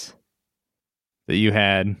confidence that you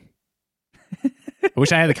had. I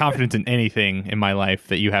wish I had the confidence in anything in my life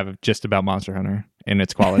that you have just about Monster Hunter and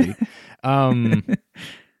its quality. All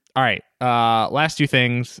right. Last two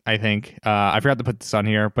things, I think. I forgot to put this on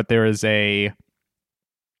here, but there's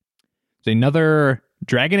another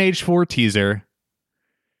Dragon Age 4 teaser,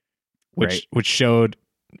 which showed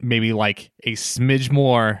maybe like a smidge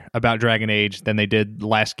more about Dragon Age than they did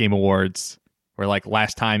last Game Awards. Where like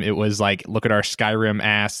last time it was like, look at our Skyrim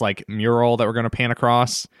ass like mural that we're gonna pan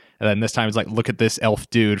across, and then this time it's like, look at this elf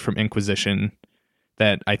dude from Inquisition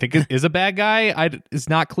that I think is a bad guy. It's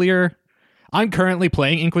not clear. I'm currently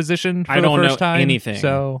playing Inquisition for I don't the first know time, anything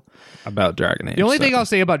so about Dragon Age. the only thing so. I'll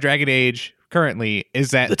say about Dragon Age currently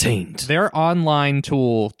is that The Taint. their online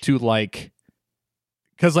tool to like,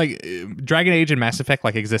 because like Dragon Age and Mass Effect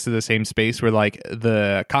like existed in the same space where like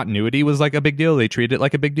the continuity was like a big deal. They treated it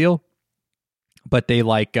like a big deal. But they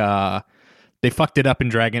like they fucked it up in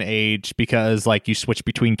Dragon Age because like you switch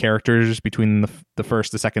between characters between the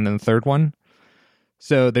first, the second, and the third one.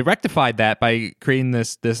 So they rectified that by creating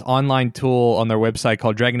this online tool on their website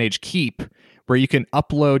called Dragon Age Keep, where you can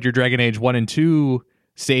upload your Dragon Age 1 and 2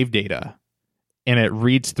 save data, and it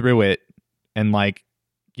reads through it and like,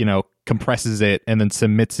 you know, compresses it and then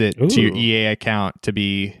submits it to your Ooh. EA account to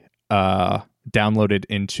be downloaded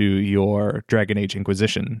into your Dragon Age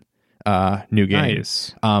Inquisition new game.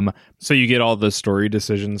 Nice. So you get all the story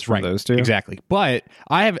decisions from those two? Exactly. But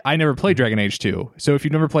I never played Dragon Age 2. So if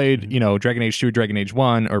you've never played, you know, Dragon Age 2 or Dragon Age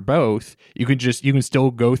 1 or both, you can still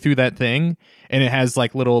go through that thing, and it has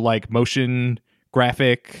like little like motion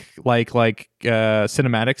graphic like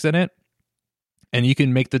cinematics in it, and you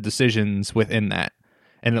can make the decisions within that.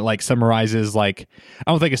 And it like summarizes, like,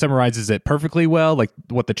 I don't think it summarizes it perfectly well, like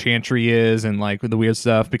what the chantry is and like the weird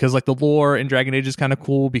stuff, because like the lore in Dragon Age is kind of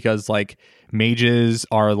cool because like mages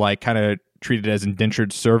are like kind of treated as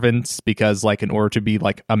indentured servants, because like in order to be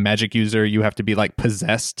like a magic user you have to be like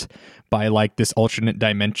possessed by like this alternate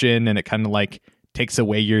dimension, and it kind of like takes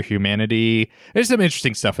away your humanity. There's some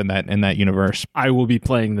interesting stuff in that universe. I will be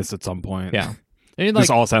playing this at some point. Yeah. And like,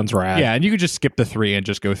 This all sounds rad. yeah, and you could just skip the 3 and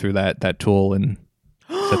just go through that tool and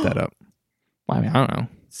set that up. Well, I mean, I don't know.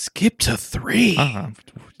 Skip to 3.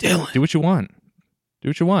 Dylan. Do what you want. Do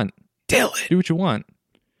what you want. Dylan. Do what you want.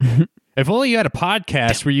 If only you had a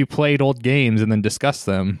podcast where you played old games and then discussed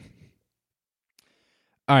them.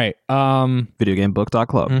 All right.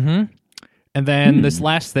 Videogamebook.club. Mm-hmm. And then this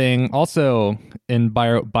last thing, also in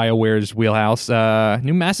BioWare's wheelhouse,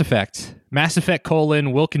 new Mass Effect. Mass Effect :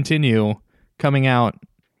 will continue, coming out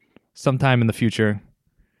sometime in the future.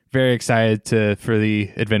 Very excited for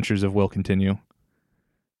the adventures of Will Continue.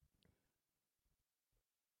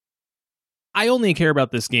 I only care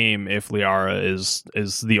about this game if Liara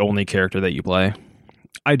is the only character that you play.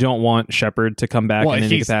 I don't want Shepard to come back in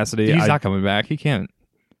any capacity. He's not coming back. He can't.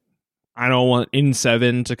 I don't want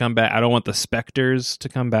N7 to come back. I don't want the Spectres to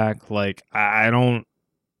come back. Like, I don't.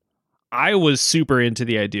 I was super into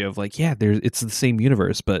the idea of like, yeah, it's the same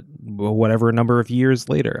universe, but whatever number of years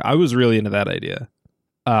later. I was really into that idea.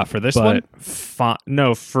 For this one?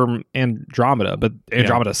 No, from Andromeda, but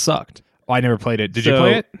Andromeda sucked. Oh, I never played it. Did you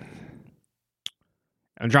play it?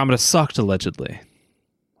 Andromeda sucked, allegedly.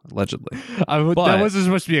 Allegedly. That wasn't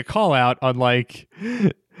supposed to be a call out on like,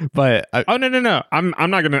 but Oh no. I'm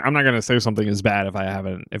not gonna say something is bad if I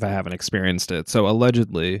haven't experienced it. So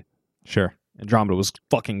allegedly, sure. Andromeda was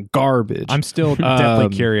fucking garbage. I'm still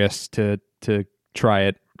definitely curious to try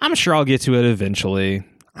it. I'm sure I'll get to it eventually.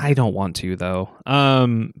 I don't want to though.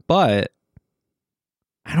 But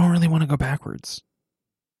I don't really want to go backwards.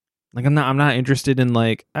 Like I'm not interested in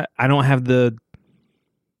like I don't have the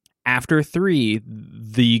after 3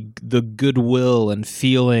 the goodwill and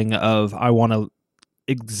feeling of I want to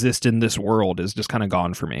exist in this world is just kind of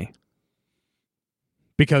gone for me.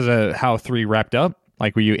 Because of how 3 wrapped up?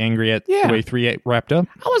 Like, were you angry at the way 3 wrapped up?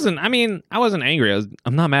 I wasn't angry.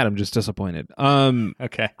 I'm not mad. I'm just disappointed.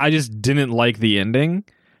 Okay. I just didn't like the ending.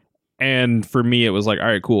 And for me, it was like, all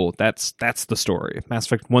right, cool. That's the story. Mass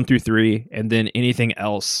Effect 1 through 3. And then anything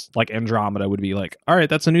else like Andromeda would be like, all right,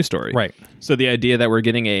 that's a new story. Right. So the idea that we're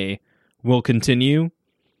getting will continue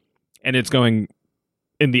and it's going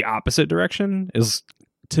in the opposite direction is,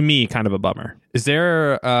 to me, kind of a bummer. Is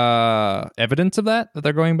there evidence of that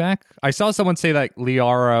they're going back? I saw someone say that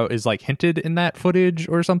Liara is like hinted in that footage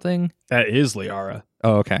or something. That is Liara.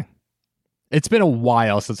 Oh, okay. It's been a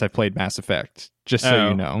while since I played Mass Effect, just so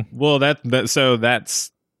you know. Well, so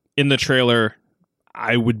that's in the trailer.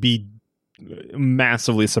 I would be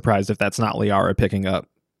massively surprised if that's not Liara picking up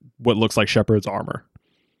what looks like Shepard's armor.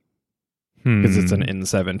 Because it's an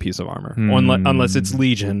N7 piece of armor. Unless it's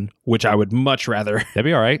Legion, which I would much rather that'd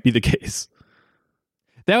be all right. be the case.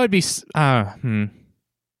 That would be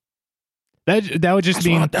That would just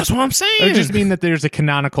mean that's what I'm saying. It would just mean that there's a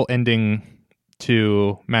canonical ending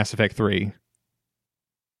to Mass Effect 3.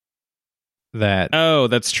 Oh,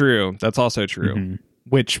 that's true. That's also true. Mm-hmm.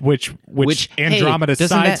 Which Andromeda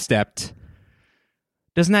sidestepped.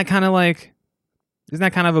 Doesn't that kind of like? Isn't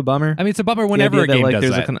that kind of a bummer? I mean, it's a bummer whenever a game does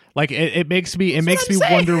there's that. It makes me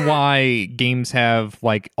wonder why games have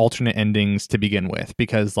like alternate endings to begin with.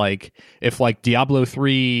 Because like if like Diablo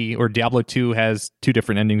 3 or Diablo 2 has 2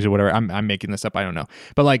 different endings or whatever, I'm making this up. I don't know.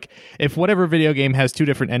 But like if whatever video game has 2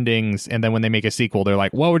 different endings, and then when they make a sequel, they're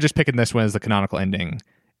like, well, we're just picking this one as the canonical ending.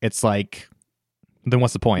 It's like, then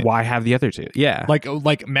what's the point? Why have the other 2? Yeah,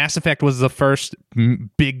 like Mass Effect was the first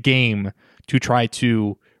big game to try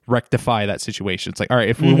to rectify that situation. It's like, all right,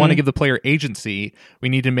 if we want to give the player agency, we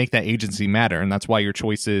need to make that agency matter, and that's why your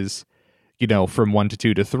choices, from 1 to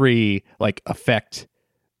 2 to 3, like affect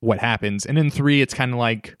what happens. And in 3, it's kind of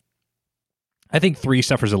like, I think 3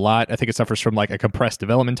 suffers a lot. I think it suffers from like a compressed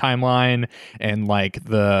development timeline and like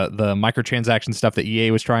the microtransaction stuff that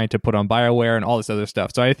EA was trying to put on BioWare and all this other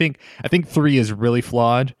stuff. So I think 3 is really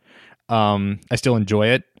flawed. I still enjoy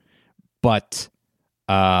it, but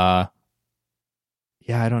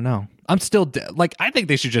yeah, I don't know. I'm still I think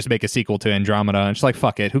they should just make a sequel to Andromeda and just like,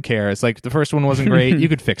 fuck it, who cares? Like the first one wasn't great. You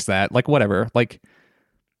could fix that. Like whatever. Like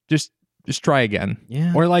just try again.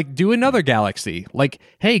 Yeah. Or like do another galaxy. Like,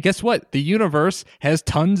 hey, guess what? The universe has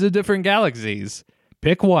tons of different galaxies.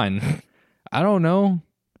 Pick one. I don't know.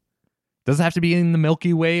 Doesn't have to be in the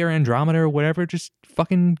Milky Way or Andromeda or whatever. Just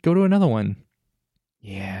fucking go to another one.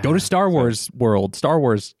 Yeah. Go to Star Wars world, Star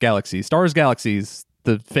Wars galaxy, Star Wars galaxies,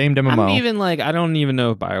 the famed MMO. I'm even like, I don't even know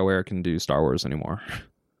if BioWare can do Star Wars anymore.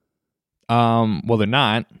 Well, they're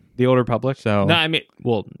not. The Old Republic. So no, I mean,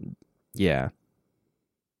 well, yeah.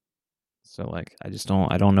 So like, I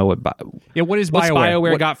don't know what. What is what's BioWare?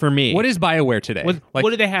 BioWare got for me? What is BioWare today? What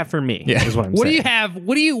do they have for me? Yeah. Is what I'm what saying. do you have?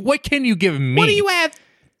 What can you give me? What do you have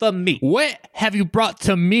for me? What have you brought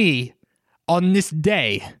to me on this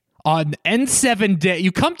day? On N7 day.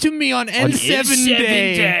 You come to me on N7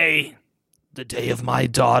 day. The day of my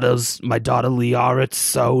daughter Liara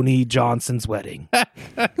Sony Johnson's wedding.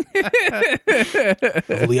 Liara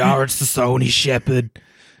Sony Shepard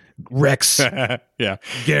Rex Yeah.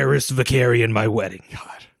 Garrus Vicarian my wedding.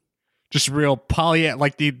 God. Just real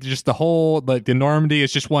the whole the Normandy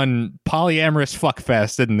is just one polyamorous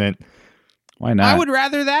fuckfest, isn't it? Why not? I would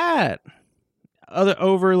rather that.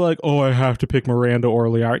 Over like, oh, I have to pick Miranda or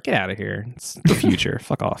Liara. Get out of here. It's the future.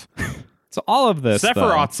 Fuck off. So all of this,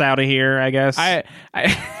 Sephiroth's out of here, I guess.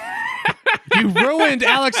 You ruined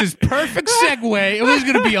Alex's perfect segue. It was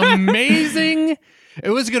going to be amazing. It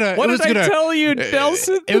was gonna. What did I tell you,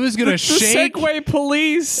 Nelson? It was gonna the shake. Segway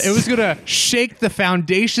police. It was gonna shake the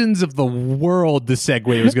foundations of the world. The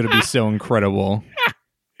segue was gonna be so incredible.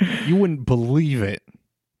 You wouldn't believe it.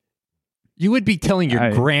 You would be telling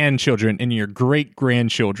your grandchildren and your great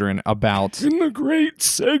grandchildren about in the great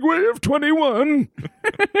segue of 21.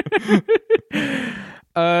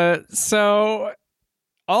 So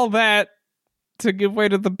all that to give way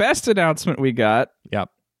to the best announcement we got. Yep.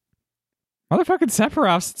 Motherfucking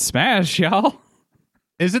Sephiroth's Smash, y'all.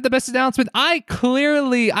 Is it the best announcement? I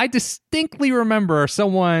distinctly remember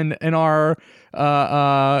someone in our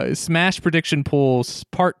Smash prediction pools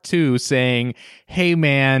part 2 saying, "Hey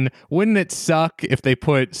man, wouldn't it suck if they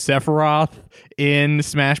put Sephiroth in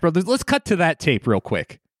Smash Brothers?" Let's cut to that tape real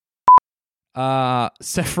quick.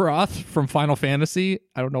 Sephiroth from Final Fantasy.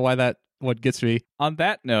 I don't know why that what gets me. On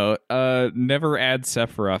that note, never add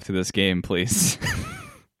Sephiroth to this game, please.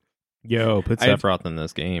 Yo, put Sephiroth in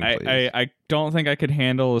this game, please. I don't think I could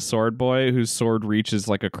handle a sword boy whose sword reaches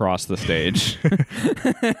like across the stage.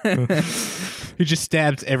 He just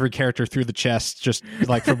stabs every character through the chest, just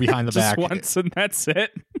like from behind the just back. once and that's it.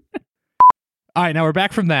 All right, now we're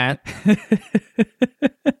back from that.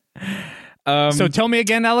 So tell me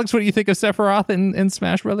again, Alex, what do you think of Sephiroth in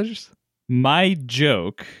Smash Brothers? My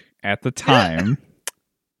joke at the time,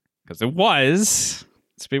 because it was,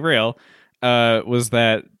 let's be real, was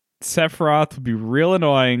that Sephiroth would be real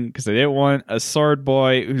annoying because I didn't want a sword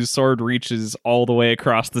boy whose sword reaches all the way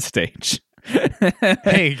across the stage.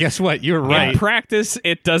 Hey, guess what? You're right. In practice,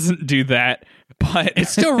 it doesn't do that, but it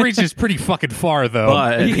still reaches pretty fucking far, though.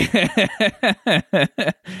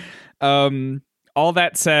 But all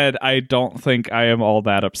that said, I don't think I am all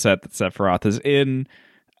that upset that Sephiroth is in.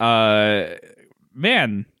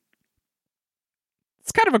 Man,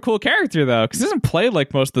 it's kind of a cool character, though, because he doesn't play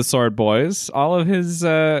like most of the sword boys. All of his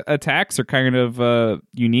attacks are kind of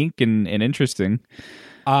unique and interesting.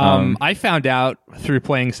 I found out through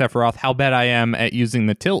playing Sephiroth how bad I am at using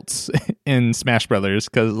the tilts in Smash Brothers,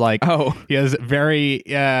 because he has very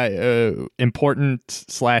important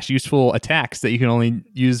 / useful attacks that you can only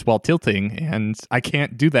use while tilting, and I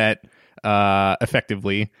can't do that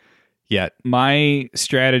effectively yet. My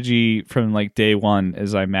strategy from like day one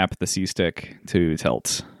is I map the C stick to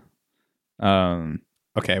tilt.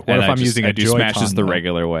 Okay, what if I'm using a Joy-Con? Smashes the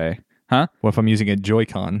regular way, huh? What if I'm using a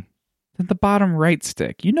Joy-Con? The bottom right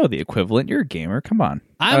stick. You know the equivalent. You're a gamer. Come on.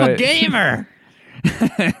 I'm a gamer.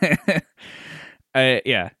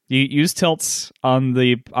 Yeah. You use tilts on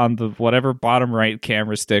the whatever bottom right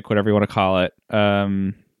camera stick, whatever you want to call it.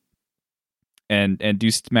 And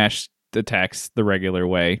do smash attacks the regular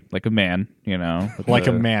way, like a man, you know. Like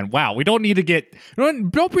a man. Wow. We don't need to get don't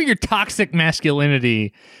bring your toxic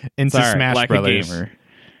masculinity into Smash like Brothers. A gamer.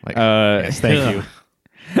 Yes, thank you.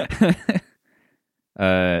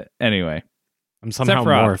 Anyway, I'm somehow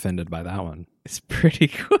Sephiroth. more offended by that one. It's pretty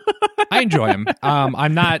cool. I enjoy him.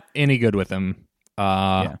 I'm not any good with him.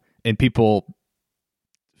 And people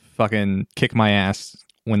fucking kick my ass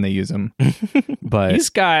when they use him. But he's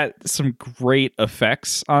got some great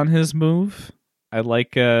effects on his move. I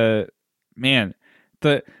like man,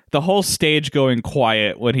 the whole stage going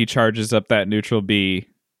quiet when he charges up that neutral B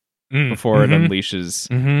before it unleashes.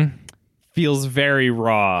 Feels very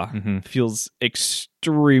raw. Feels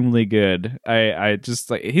extremely good. I just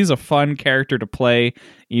like, he's a fun character to play,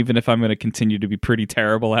 even if I'm going to continue to be pretty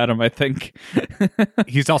terrible at him, I think.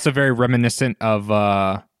 He's also very reminiscent of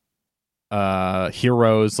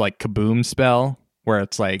Hero's like Kaboom spell, where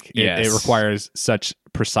it's like it requires such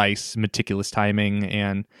precise, meticulous timing,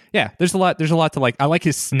 and there's a lot to like. I like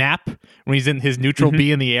his snap when he's in his neutral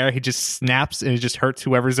B in the air. He just snaps and it just hurts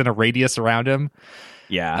whoever's in a radius around him.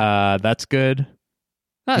 Yeah, that's good.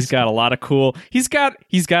 He's got a lot of cool. He's got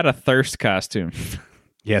a thirst costume.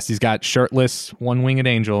 Yes, he's got shirtless one-winged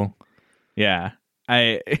angel. Yeah,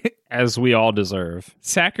 as we all deserve.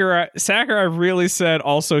 Sakurai really said,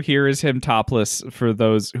 also here is him topless for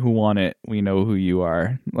those who want it. We know who you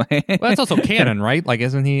are. Well, that's also canon, right? Like,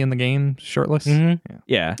 isn't he in the game shirtless?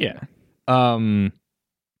 Yeah.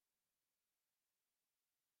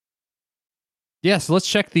 Yeah, so let's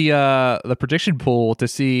check the prediction pool to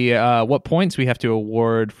see what points we have to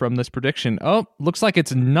award from this prediction. Oh, looks like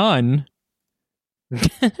it's none.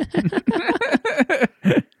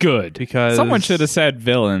 Good, because someone should have said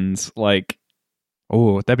villains. Like,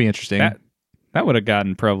 oh, that'd be interesting. That would have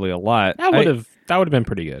gotten probably a lot. That would have been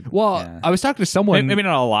pretty good. Well, I was talking to someone. Maybe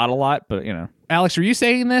not a lot, but you know. Alex, are you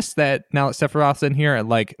saying this that now that Sephiroth's in here, it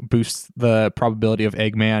like boosts the probability of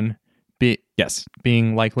Eggman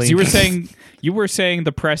being likely? So you were saying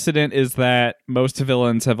the precedent is that most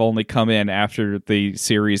villains have only come in after the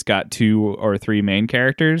series got 2 or 3 main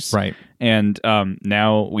characters, right? And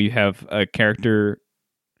now we have a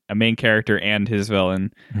main character and his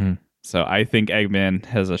villain. So I think Eggman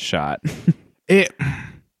has a shot.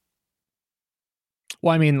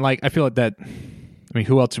 Well, I mean, like, I feel like that. I mean,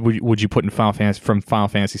 who else would you put in Final Fantasy from Final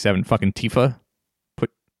Fantasy VII? Fucking Tifa.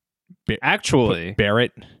 Put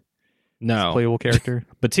Barrett. No, playable character.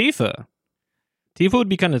 But Tifa would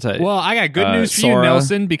be kind of tight. Well, I got good news for you,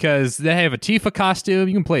 Nelson, because they have a Tifa costume.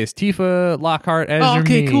 You can play as Tifa, Lockhart, Ezra.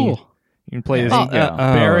 Okay, cool. You can play as There you go.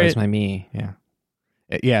 Barrett. It's my me. Yeah,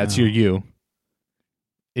 it's your you.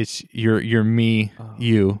 It's your me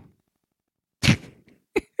you.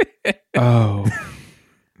 Oh,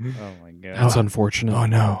 Oh my god. that's unfortunate. Oh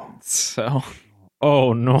no. So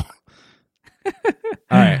Oh no. All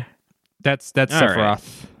right, that's All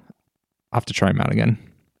Sephiroth. I'll have to try him out again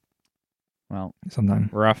well, sometime.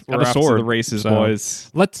 we're off Got a to sword, the races, so- boys.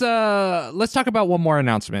 Let's talk about one more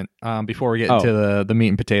announcement before we get into the meat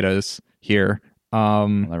and potatoes here.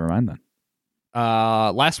 Never mind then.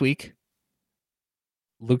 Last week,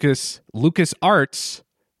 Lucas Arts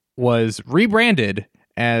was rebranded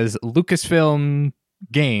as Lucasfilm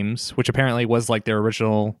Games, which apparently was like their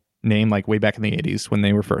original name, like way back in the 80s when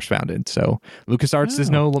they were first founded. So LucasArts is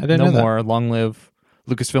no more. Long live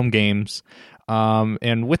Lucasfilm Games.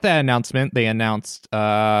 And with that announcement, they announced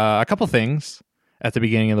a couple things at the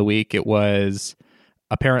beginning of the week. It was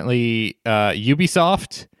apparently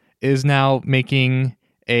Ubisoft is now making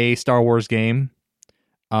a Star Wars game.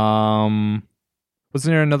 Wasn't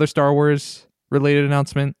there another Star Wars related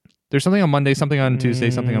announcement? There's something on Monday, something on Tuesday,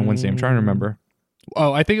 something on Wednesday. I'm trying to remember.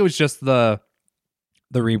 Oh, I think it was just the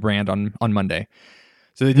rebrand on Monday.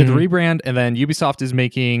 So they did the rebrand, and then Ubisoft is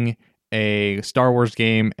making a Star Wars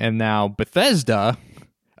game, and now Bethesda,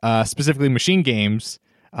 specifically Machine Games,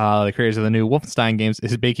 the creators of the new Wolfenstein games,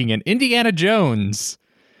 is making an Indiana Jones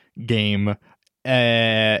game,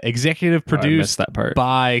 executive I missed produced that part.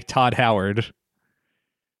 by Todd Howard,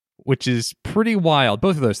 which is pretty wild.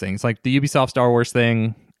 Both of those things, like the Ubisoft Star Wars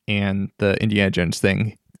thing and the Indiana Jones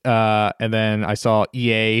thing. And then I saw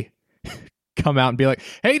EA come out and be like,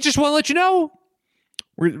 "Hey, just want to let you know,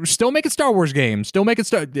 we're still making Star Wars games. Still making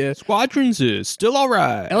Squadrons is still all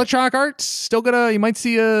right. Electronic Arts still gonna. You might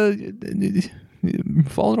see a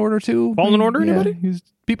Fallen Order 2. Fallen Order, Yeah, anybody?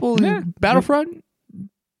 people Battlefront.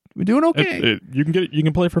 We're doing okay. You can get it. You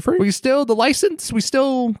can play it for free. We still the license. We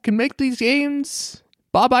still can make these games.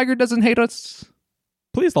 Bob Iger doesn't hate us.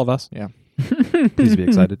 Please love us. Yeah. Please be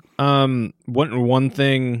excited. One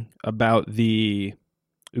thing about the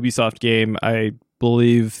Ubisoft game, I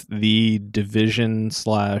believe the Division /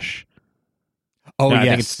 Oh, I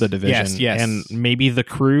think it's the Division. Yes. And maybe the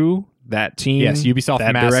crew, that team. Yes, Ubisoft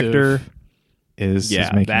that Massive director is yeah,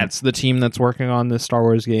 making that's the team that's working on this Star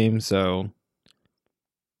Wars game. So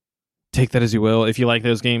take that as you will. If you like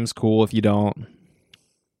those games, cool. If you don't,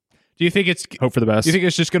 Do you think it's hope for the best. Do you think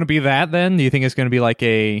it's just going to be that then? Do you think it's going to be like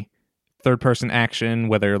a third-person action,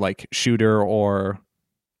 whether like shooter or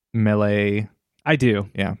melee? I do.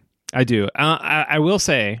 Yeah. I do. I will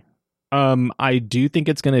say, I do think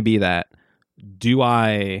it's going to be that. Do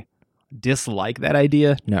I dislike that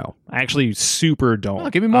idea? No, I actually super don't. Oh,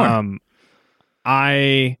 give me more.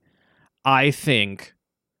 I think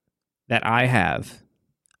that I have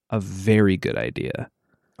a very good idea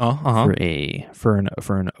for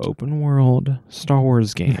an open world Star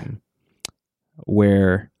Wars game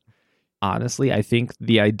where honestly I think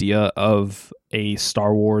the idea of a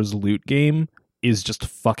Star Wars loot game is just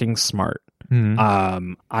fucking smart.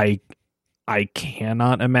 I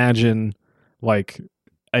cannot imagine like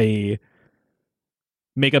make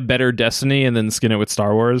a better Destiny and then skin it with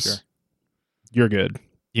Star Wars. Sure. You're good.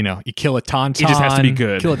 You know, you kill a Tauntaun. It just has to be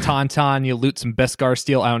good. Kill a Tauntaun, you loot some Beskar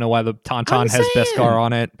steel. I don't know why the Tauntaun has Beskar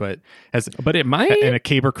on it, but it might. And a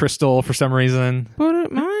Kyber crystal for some reason. But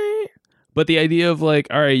it might. But the idea of like,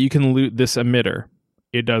 all right, you can loot this emitter.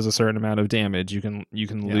 It does a certain amount of damage. You can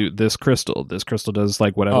loot this crystal. This crystal does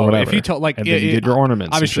like whatever. If you like, and then you get your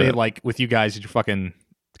ornaments. Obviously, and shit. like with you guys, your fucking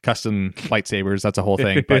custom lightsabers. That's a whole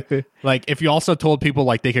thing. But like, if you also told people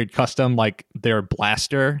like they could custom like their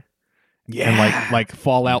blaster. Yeah. And like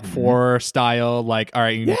Fallout 4 style, like, all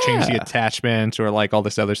right, you can change the attachment or like all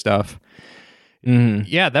this other stuff.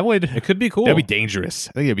 Yeah, that would. It could be cool. That'd be dangerous.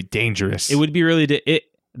 I think it'd be dangerous. It would be really.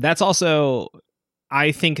 That's also.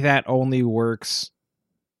 I think that only works.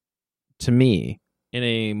 To me, in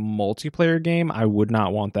a multiplayer game, I would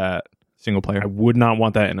not want that. Single player. I would not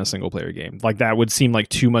want that in a single player game. Like that would seem like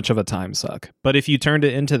too much of a time suck. But if you turned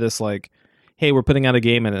it into this like, hey, we're putting out a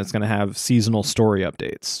game and it's going to have seasonal story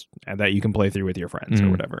updates and that you can play through with your friends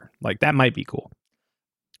or whatever. Like that might be cool.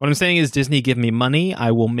 What I'm saying is Disney, give me money.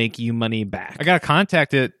 I will make you money back. I got a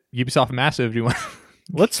contact at Ubisoft Massive. Do you want?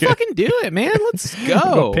 Let's fucking do it, man. Let's go.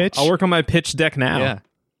 Go pitch. I'll work on my pitch deck now. Yeah.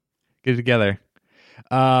 Get it together.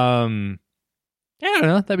 Yeah, I don't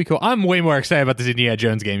know. That'd be cool. I'm way more excited about this Indiana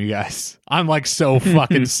Jones game, you guys. I'm like so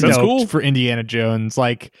fucking stoked cool. for Indiana Jones.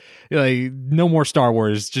 Like no more Star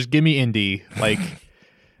Wars. Just give me Indy. Like,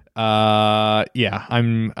 yeah.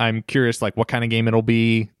 I'm curious, like, what kind of game it'll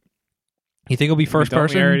be. You think it'll be first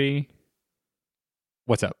person?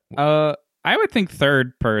 What's What's up? I would think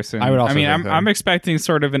third person. I would also I mean, think third. I'm expecting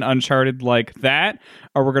sort of an Uncharted like that,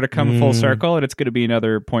 or we're going to come full circle and it's going to be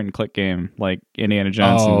another point and click game like Indiana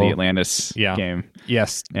Jones and the Atlantis game.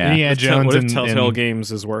 Yes. Yeah. Indiana Jones What if and Telltale and-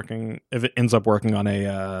 Games is working? If it ends up working on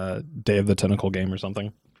a Day of the Tentacle game or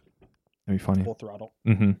something, That'd be funny. full throttle.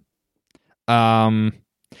 Mm-hmm.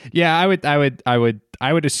 Yeah, I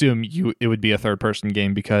would assume it would be a third person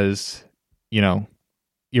game because, you know,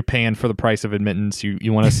 you're paying for the price of admittance.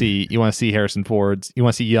 You want to see Harrison Ford's, you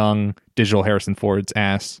want to see young digital Harrison Ford's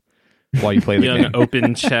ass while you play the Young game.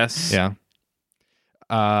 open chess. Yeah.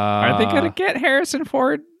 Are they going to get Harrison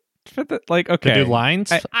Ford for the like? Okay, to do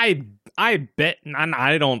lines? I bet.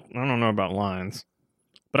 I don't know about lines,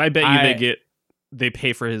 but I bet you they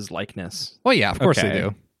pay for his likeness. Well, yeah, of course Okay. they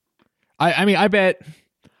do. I mean, I bet.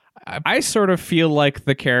 I sort of feel like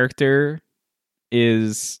the character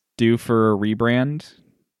is due for a rebrand.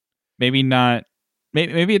 Maybe not.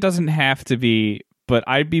 Maybe it doesn't have to be, but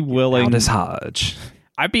I'd be willing. Aldous Hodge.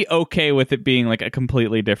 I'd be okay with it being like a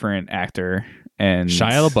completely different actor and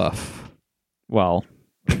Shia LaBeouf. Well,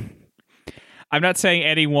 I'm not saying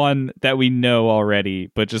anyone that we know already,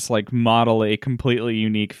 but just like model a completely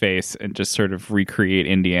unique face and just sort of recreate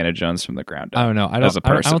Indiana Jones from the ground up. I don't know. as a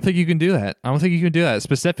person. I don't think you can do that. I don't think you can do that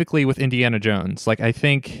specifically with Indiana Jones. I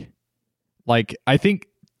think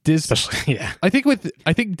Especially, yeah. I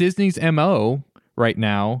think Disney's MO right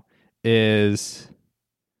now isn't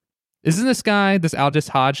this Aldous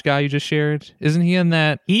Hodge guy you just shared? Isn't he in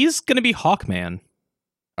that? He's gonna be Hawkman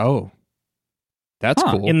Oh, that's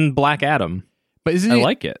cool. in Black Adam. But isn't I he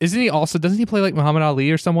like it. Isn't he also? Doesn't he play like Muhammad Ali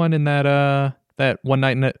or someone in that One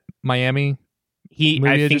Night in Miami? I Movie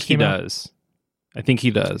that think just he came out? does. I think he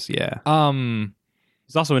does. Yeah.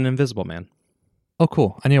 He's also an Invisible Man. Oh,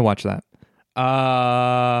 cool. I need to watch that.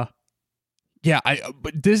 Yeah.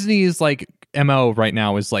 But Disney's like MO right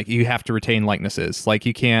now is like you have to retain likenesses. Like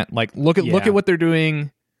you can't like look at what they're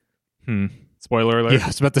doing. Spoiler alert. Yeah, I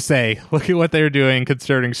was about to say, look at what they're doing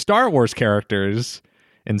concerning Star Wars characters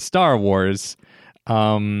in Star Wars,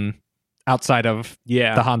 outside of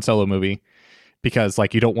the Han Solo movie, because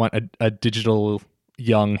like you don't want a digital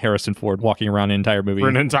young Harrison Ford walking around an entire movie For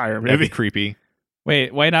an entire That'd be movie. creepy.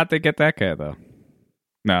 Wait, why not they get that guy though?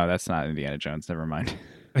 No, that's not Indiana Jones. Never mind.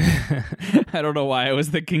 I don't know why I was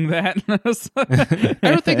thinking that. I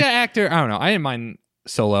don't think that actor. I don't know. I didn't mind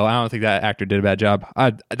Solo. I don't think that actor did a bad job.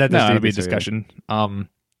 That doesn't need to be a discussion. I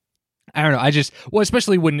don't know.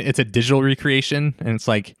 Especially when it's a digital recreation and it's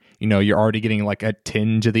like, you know, you're already getting like a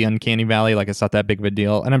tinge of the uncanny valley. Like it's not that big of a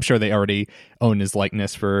deal. And I'm sure they already own his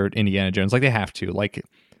likeness for Indiana Jones. Like they have to. Like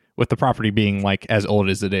with the property being like as old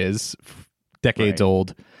as it is, decades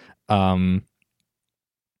old.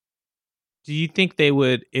 Do you think they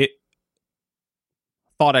would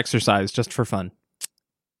thought exercise just for fun?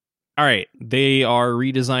 All right, they are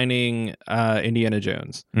redesigning Indiana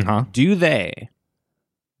Jones. Uh-huh. Do they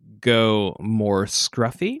go more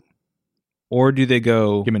scruffy, or do they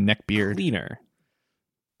go Give him a neck beard. cleaner?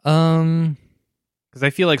 Well, Because I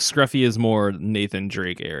feel like scruffy is more Nathan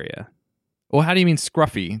Drake area. how do you mean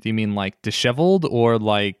scruffy? Do you mean like disheveled or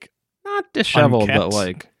like Not disheveled, Unkept? but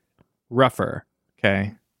like rougher.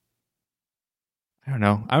 okay? I don't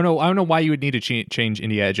know. I don't know why you would need to change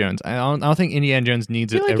Indiana Jones. I don't think Indiana Jones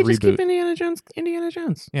needs I feel a like you just reboot. keep Indiana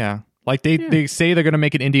Jones. Yeah. Like they say they're going to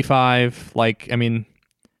make an Indy 5. Like, I mean,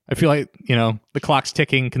 I feel like, you know, the clock's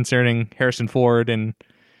ticking concerning Harrison Ford and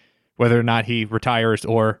whether or not he retires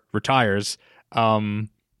or retires.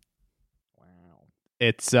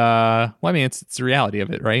 It's well, I mean, it's the reality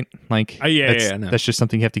of it, right? Like that's just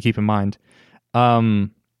something you have to keep in mind. Yeah,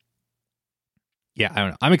 I don't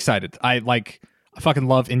know. I'm excited. I fucking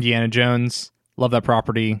love Indiana Jones. Love that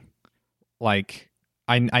property. Like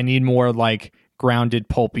I need more like grounded,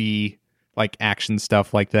 pulpy, like action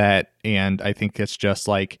stuff like that. And I think it's just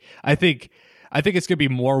like I think it's gonna be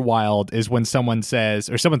more wild is when someone says,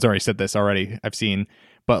 or someone's already said this already, I've seen,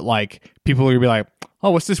 but like people are gonna be like, oh,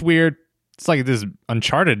 what's this weird? It's like this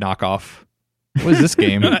Uncharted knockoff. What is this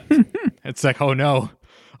game? It's like, oh no.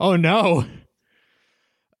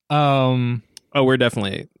 Oh, we're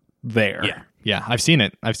definitely there. Yeah, I've seen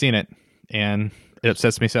it, and it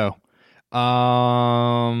upsets me so.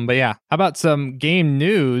 But yeah, how about some game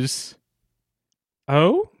news?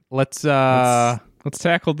 Oh, Let's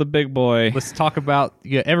tackle the big boy. let's talk about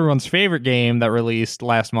everyone's favorite game that released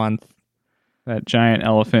last month. That giant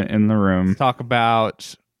elephant in the room. Let's talk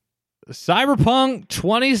about Cyberpunk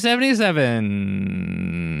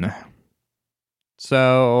 2077.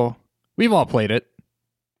 So we've all played it.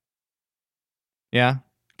 Yeah.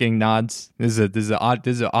 getting nods. This is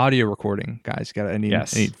an audio recording, guys. I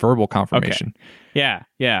need verbal confirmation. Okay.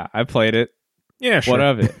 Yeah, I played it. Yeah, sure. What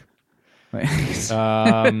of it?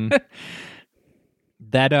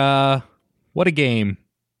 What a game.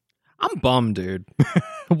 I'm bummed, dude.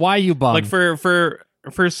 Why are you bummed? Like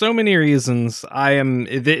for so many reasons, I am.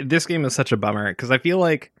 This game is such a bummer because I feel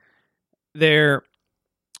like they're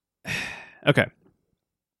okay.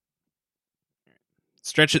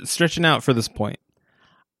 Stretching out for this point.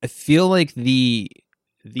 I feel like the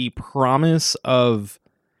promise of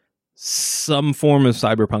some form of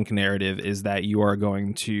cyberpunk narrative is that you are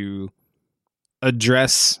going to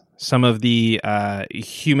address some of the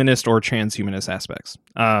humanist or transhumanist aspects.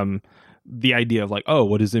 The idea of like, oh,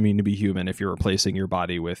 what does it mean to be human if you're replacing your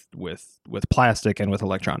body with plastic and with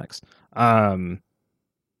electronics? What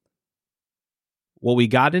we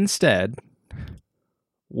got instead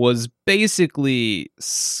was basically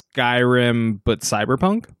Skyrim but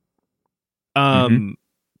cyberpunk.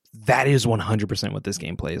 That is 100% what this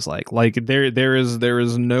game plays like. Like there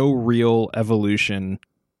is no real evolution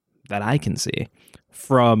that I can see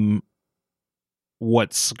from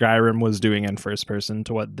what Skyrim was doing in first person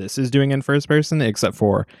to what this is doing in first person, except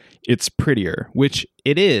for it's prettier, which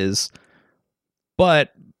it is.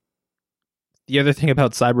 But the other thing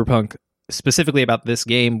about Cyberpunk, specifically about this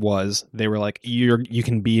game, was they were like, you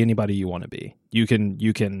can be anybody you want to be. You can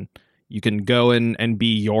go and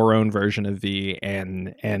be your own version of V,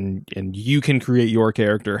 and you can create your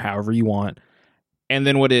character however you want. And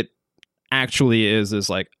then what it actually is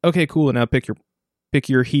like, okay, cool, and now pick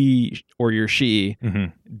your he or your she.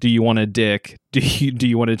 Mm-hmm. Do you want a dick? Do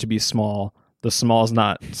you want it to be small? The small's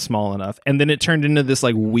not small enough. And then it turned into this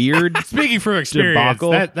like weird speaking from experience,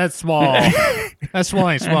 debacle. That's small. That small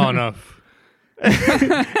ain't small enough.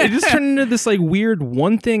 It just turned into this like weird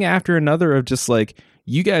one thing after another of just like,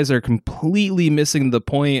 you guys are completely missing the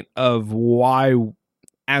point of why,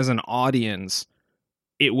 as an audience,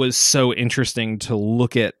 it was so interesting to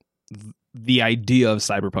look at the idea of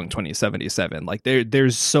Cyberpunk 2077. Like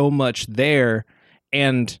there's so much there,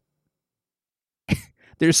 and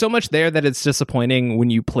there's so much there that it's disappointing when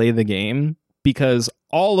you play the game, because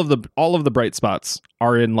all of the bright spots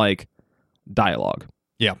are in like dialogue.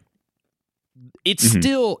 Yeah. It's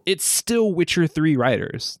still Witcher 3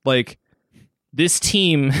 writers. Like, this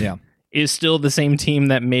team is still the same team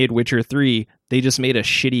that made Witcher 3. They just made a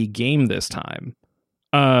shitty game this time.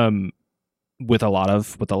 With a lot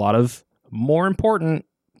of more important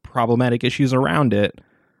problematic issues around it.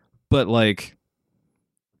 But like,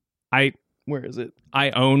 where is it?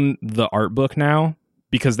 I own the art book now,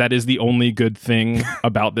 because that is the only good thing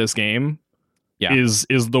about this game. Yeah. Is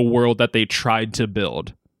the world that they tried to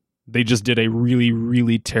build. They just did a really,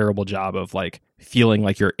 really terrible job of like feeling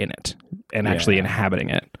like you're in it and actually inhabiting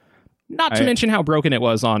it. Not to mention how broken it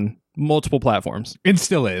was on multiple platforms. It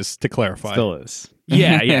still is, to clarify. Still is.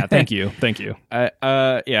 Yeah. Thank you.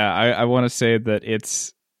 I want to say that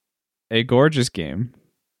it's a gorgeous game.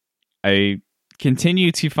 I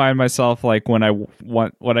continue to find myself like when I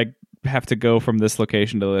have to go from this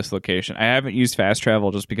location to this location. I haven't used fast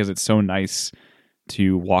travel just because it's so nice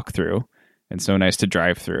to walk through and so nice to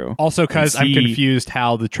drive through. Also, because I'm confused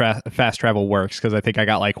how the fast travel works, because I think I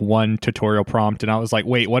got like one tutorial prompt and I was like,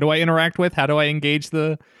 wait, what do I interact with? How do I engage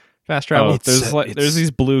the fast travel? There's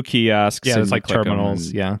these blue kiosks. Yeah, there's like click 'em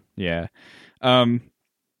terminals. and, yeah.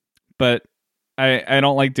 But I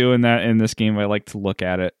don't like doing that in this game. I like to look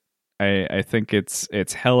at it. I think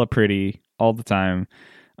it's hella pretty all the time.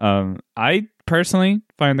 I personally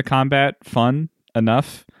find the combat fun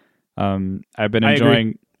enough. I've been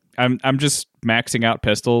enjoying. I'm just maxing out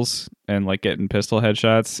pistols and like getting pistol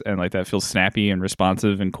headshots, and like that feels snappy and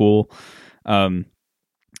responsive and cool. I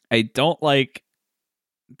don't like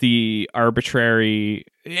the arbitrary.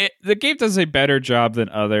 The game does a better job than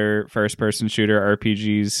other first-person shooter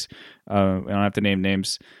RPGs. I don't have to name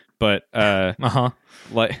names, but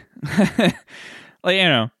like,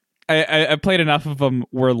 I played enough of them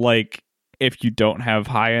where like, if you don't have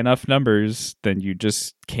high enough numbers, then you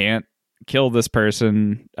just can't kill this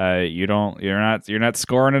person. You're not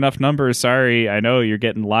scoring enough numbers. Sorry, I know you're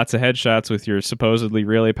getting lots of headshots with your supposedly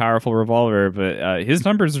really powerful revolver, but his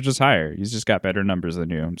numbers are just higher. He's just got better numbers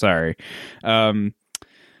than you. I'm sorry. And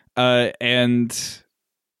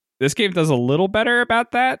this game does a little better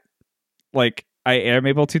about that. Like, I am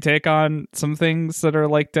able to take on some things that are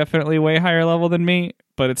like definitely way higher level than me,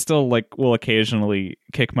 but it still like will occasionally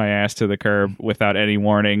kick my ass to the curb without any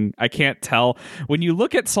warning. I can't tell. When you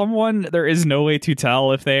look at someone, there is no way to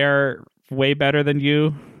tell if they are way better than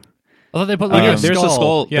you. I thought they put like there's a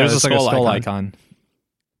skull. Yeah, there's a skull icon.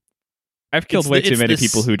 I've killed way too many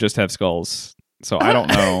people who just have skulls. So I don't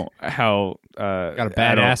know how. Got a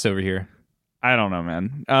badass over here. I don't know,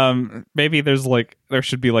 man. Maybe there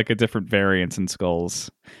should be like a different variance in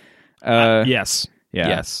skulls. Yes. Yeah.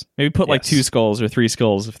 Yes. Maybe put like Yes. 2 skulls or 3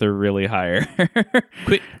 skulls if they're really higher.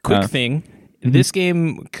 Quick thing. This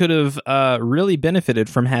game could have really benefited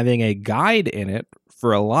from having a guide in it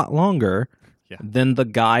for a lot longer than the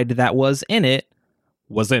guide that was in it.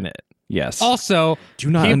 Yes. Also, Do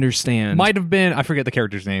not he understand. might have been, I forget the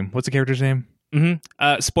character's name. What's the character's name?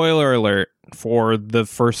 Spoiler alert for the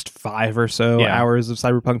first 5 or so hours of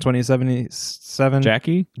Cyberpunk 2077.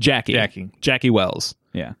 Jackie Wells.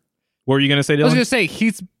 Yeah. What were you going to say, Dylan? I was going to say,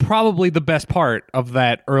 he's probably the best part of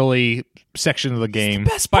that early section of the game.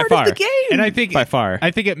 Best By part far. of the game. And I think By far. I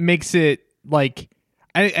think it makes it like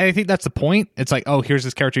I think that's the point. It's like, oh, here's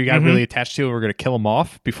this character you got really attached to, and we're gonna kill him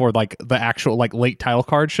off before like the actual like late title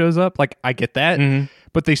card shows up. Like I get that,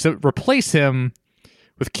 but they replace him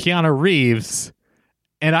with Keanu Reeves,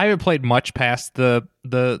 and I haven't played much past the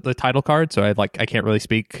title card, so I can't really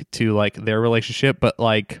speak to like their relationship, but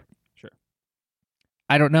like, sure,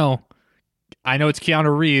 I don't know. I know it's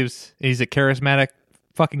Keanu Reeves. He's a charismatic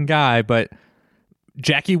fucking guy, but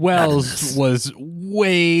Jackie Wells was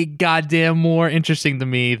way goddamn more interesting to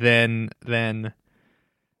me than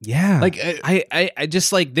yeah. like I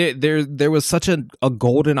just like there was such a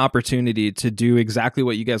golden opportunity to do exactly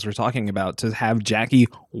what you guys were talking about, to have Jackie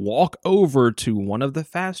walk over to one of the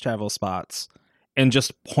fast travel spots and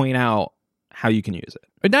just point out how you can use it.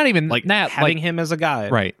 but not even Like not having like him as a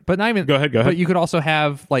guide. right, but not even Go ahead. But you could also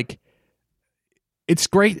have like, it's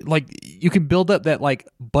great, like you can build up that like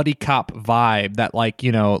buddy cop vibe, that like,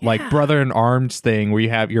 you know, like brother in arms thing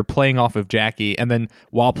where you're playing off of Jackie, and then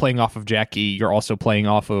while playing off of Jackie you're also playing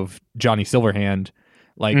off of Johnny Silverhand.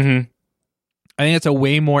 Like I think it's a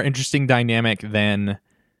way more interesting dynamic than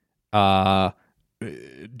Johnny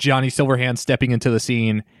Silverhand stepping into the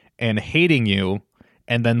scene and hating you,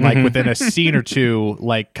 and then like within a scene or two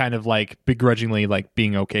like kind of like begrudgingly like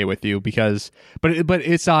being okay with you, because but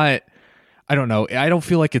it's not, I don't know. I don't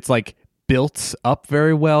feel like it's like built up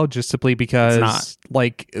very well, just simply because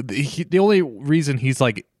like the only reason he's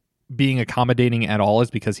like being accommodating at all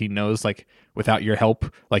is because he knows like without your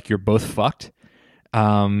help, like you're both fucked,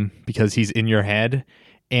 because he's in your head.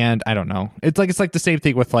 And I don't know. It's like the same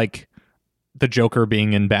thing with like the Joker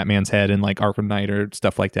being in Batman's head and like Arkham Knight or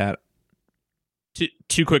stuff like that.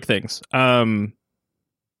 Two quick things. One,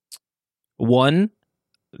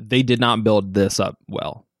 they did not build this up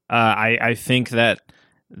well. I think that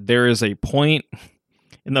there is a point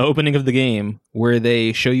in the opening of the game where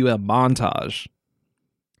they show you a montage.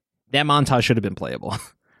 That montage should have been playable.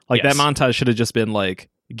 Like that montage should have just been like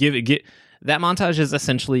that montage is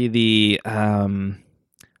essentially the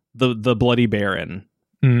Bloody Baron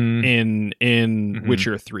in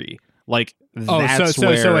Witcher 3. Like that's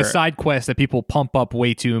so a side quest that people pump up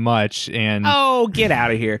way too much, and get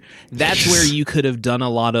out of here. That's where you could have done a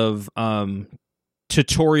lot of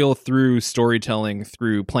tutorial through storytelling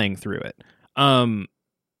through playing through it.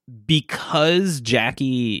 Because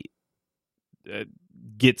Jackie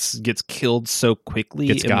gets killed so quickly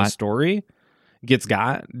the story, gets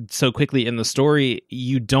got so quickly in the story,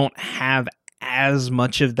 you don't have as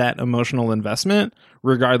much of that emotional investment,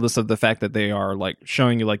 regardless of the fact that they are like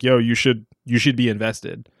showing you like, yo, you should be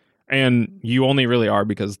invested, and you only really are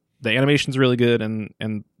because the animation's really good and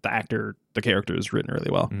the character is written really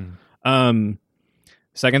well.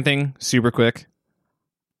 Second thing, super quick.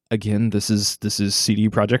 Again, this is CD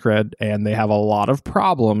Projekt Red, and they have a lot of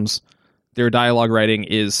problems. Their dialogue writing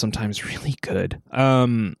is sometimes really good.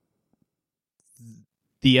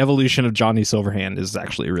 The evolution of Johnny Silverhand is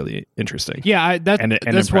actually really interesting. Yeah, that's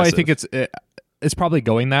impressive. why I think it's probably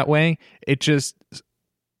going that way. It just,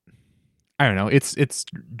 I don't know. It's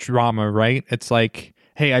drama, right? It's like,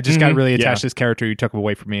 hey, I just got really attached to this character you took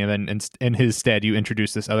away from me, and then in his stead you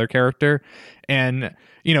introduced this other character, and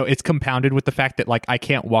you know it's compounded with the fact that like I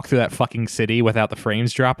can't walk through that fucking city without the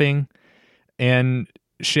frames dropping and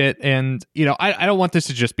shit. And you know I don't want this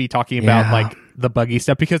to just be talking about like the buggy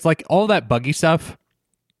stuff, because like all that buggy stuff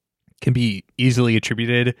can be easily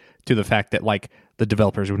attributed to the fact that like the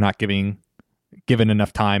developers were not given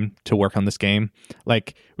enough time to work on this game.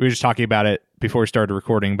 Like we were just talking about it before we started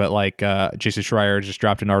recording, but like Jason Schreier just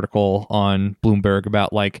dropped an article on Bloomberg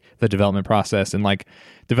about like the development process, and like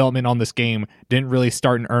development on this game didn't really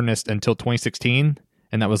start in earnest until 2016,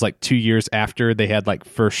 and that was like 2 years after they had like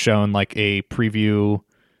first shown like a preview.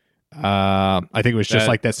 I think it was just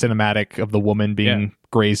like that cinematic of the woman being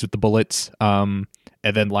grazed with the bullets, and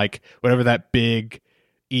then like whatever that big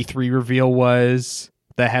E3 reveal was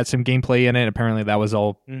that had some gameplay in it. Apparently that was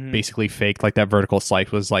all basically fake. Like that vertical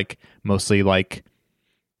slice was like mostly like,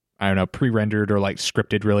 I don't know, pre-rendered or like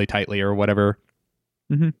scripted really tightly or whatever.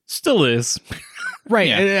 Still is. Right.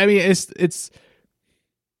 Yeah. I mean, it's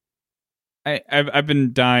I've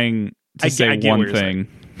been dying to say get what one you're thing.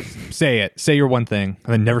 say your one thing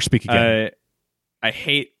and then never speak again. I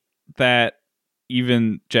hate that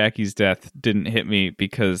even Jackie's death didn't hit me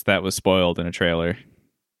because that was spoiled in a trailer.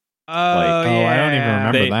 I don't even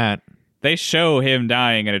remember that. They show him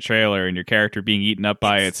dying in a trailer and your character being eaten up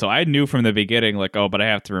by it. So I knew from the beginning, like, oh, but I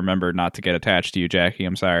have to remember not to get attached to you, Jackie.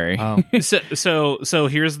 I'm sorry. Oh. So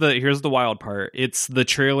here's the wild part. It's the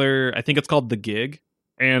trailer. I think it's called The Gig,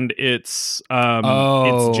 and it's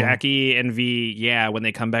Jackie and V. Yeah, when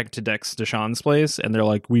they come back to Dex Deshawn's place, and they're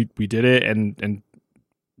like, we did it, and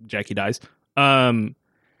Jackie dies.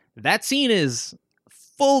 That scene is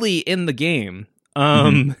fully in the game.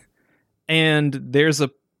 And there's a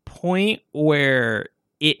point where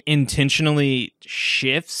it intentionally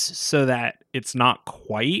shifts so that it's not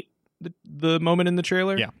quite the moment in the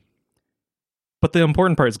trailer. Yeah. But the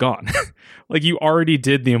important part's gone. Like, you already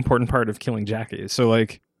did the important part of killing Jackie. So,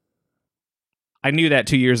 like, I knew that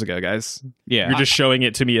 2 years ago, guys. Yeah. You're just showing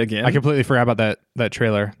it to me again. I completely forgot about that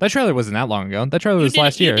trailer. That trailer wasn't that long ago. That trailer was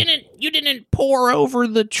last year. You didn't pour over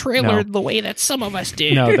the trailer No. the way that some of us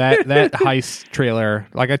did. No, that heist trailer,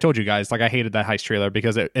 like I told you guys, like I hated that heist trailer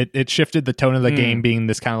because it shifted the tone of the game being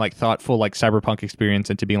this kind of like thoughtful, like cyberpunk experience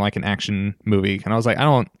into being like an action movie. And I was like, I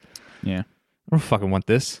don't fucking want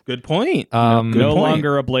this. Good point. No point.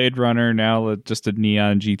 longer a Blade Runner, now just a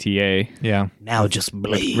neon GTA Yeah. Now just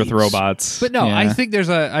blades. with robots. But no, Yeah. I think there's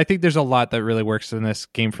a lot that really works in this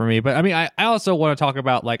game for me. But I mean, I also want to talk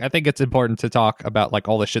about, like, I think it's important to talk about like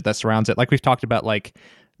all the shit that surrounds it. Like we've talked about, like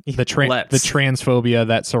the Let's. transphobia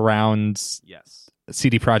that surrounds Yes.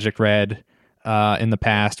 CD Projekt Red in the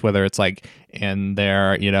past, whether it's like in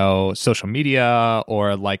their, you know, social media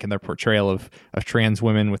or like in their portrayal of trans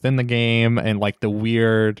women within the game, and like the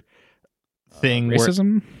weird thing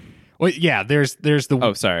racism. well, yeah, there's the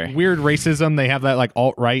Oh, sorry. weird racism. They have that like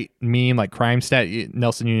alt-right meme, like crime stat.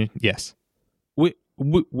 Nelson, yes.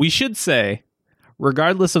 We should say,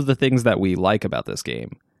 regardless of the things that we like about this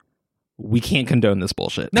game, we can't condone this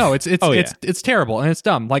bullshit. No, it's Oh, yeah. it's terrible and it's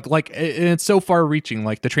dumb. Like and it's so far-reaching.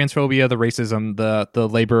 Like the transphobia, the racism, the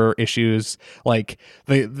labor issues, like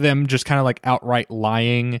them just kind of like outright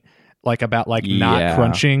lying, like about like not Yeah.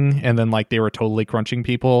 crunching, and then like they were totally crunching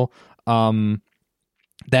people.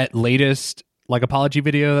 That latest like apology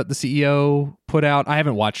video that the CEO put out, I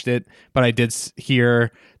haven't watched it, but I did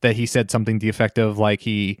hear that he said something to the effect of like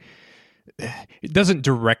it doesn't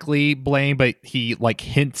directly blame, but he like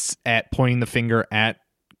hints at pointing the finger at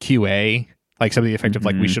QA, like something to the effect of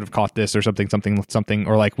like we should have caught this or something,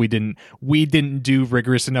 or like we didn't do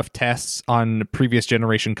rigorous enough tests on previous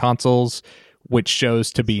generation consoles, which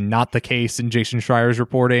shows to be not the case in Jason Schreier's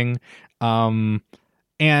reporting. And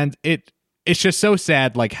it's just so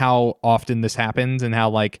sad, like how often this happens and how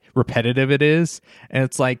like repetitive it is. And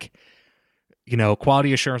it's like, you know,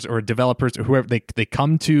 quality assurance or developers or whoever, they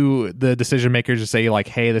come to the decision makers to say like,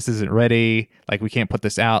 hey, this isn't ready. Like we can't put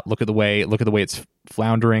this out. Look at the way it's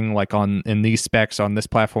floundering, like in these specs on this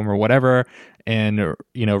platform or whatever. And,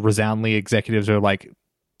 you know, resoundingly executives are like,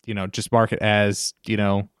 you know, just mark it as, you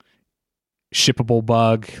know, shippable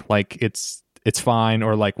bug. Like it's fine.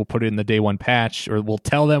 Or like, we'll put it in the day one patch, or we'll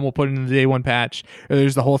tell them we'll put it in the day one patch. Or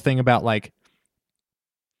there's the whole thing about like,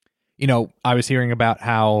 you know, I was hearing about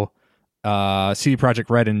how CD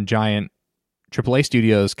Projekt Red and giant AAA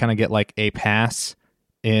studios kind of get like a pass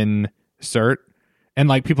in cert, and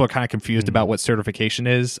like people are kind of confused about what certification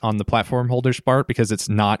is on the platform holder's part, because it's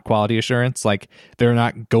not quality assurance. Like they're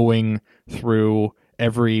not going through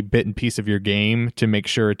every bit and piece of your game to make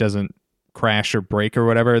sure it doesn't crash or break or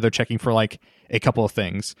whatever. They're checking for like a couple of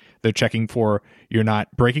things. They're checking for you're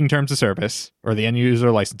not breaking terms of service or the end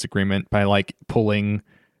user license agreement by like pulling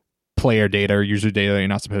player data or user data that you're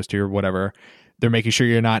not supposed to or whatever. They're making sure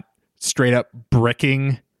you're not straight up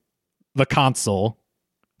bricking the console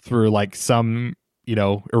through like some, you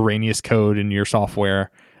know, erroneous code in your software,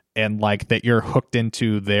 and like that you're hooked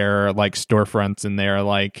into their like storefronts and their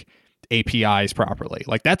like APIs properly.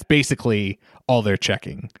 Like that's basically all they're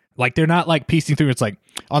checking. Like they're not like piecing through. It's like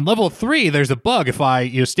on level 3, there's a bug. If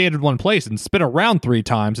I stand in one place and spin around 3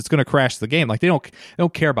 times, it's going to crash the game. Like they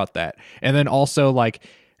don't care about that. And then also like,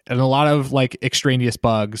 and a lot of like extraneous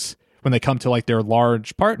bugs when they come to like their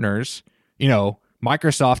large partners, you know,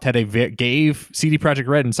 Microsoft gave CD Projekt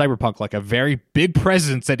Red and Cyberpunk like a very big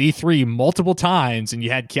presence at E3 multiple times, and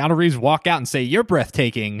you had Keanu Reeves walk out and say, "You're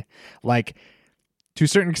breathtaking." Like to a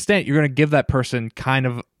certain extent, you're going to give that person kind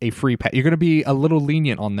of a free pass. You're going to be a little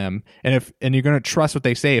lenient on them, and you're going to trust what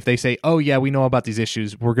they say. If they say, "Oh yeah, we know about these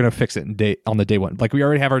issues, we're going to fix it on the day one." Like we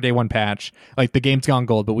already have our day one patch. Like the game's gone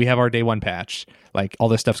gold, but we have our day one patch. Like all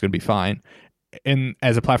this stuff's going to be fine. And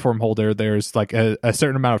as a platform holder, there's like a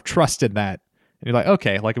certain amount of trust in that, and you're like,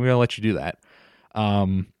 okay, like I'm going to let you do that.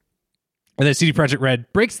 And then CD Projekt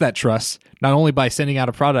Red breaks that trust, not only by sending out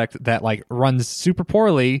a product that like runs super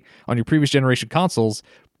poorly on your previous generation consoles,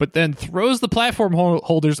 but then throws the platform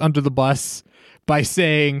holders under the bus by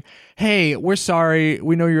saying, "Hey, we're sorry.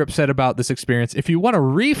 We know you're upset about this experience. If you want a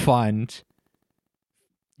refund,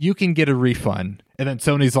 you can get a refund." And then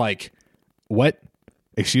Sony's like, "What?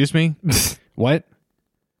 Excuse me? What?"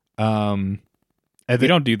 We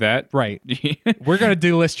don't do that. Right. We're going to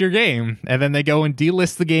delist your game. And then they go and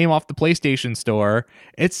delist the game off the PlayStation Store.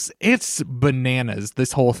 It's bananas,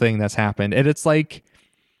 this whole thing that's happened. And it's like,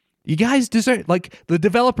 you guys deserve, like, the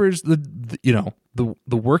developers, the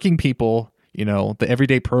working people, the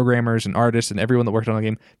everyday programmers and artists and everyone that worked on the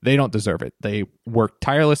game, they don't deserve it. They work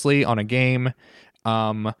tirelessly on a game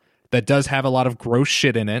that does have a lot of gross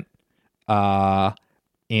shit in it.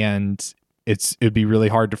 And it'd be really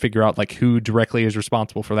hard to figure out like who directly is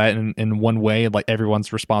responsible for that. In one way, like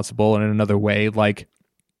everyone's responsible, and in another way, like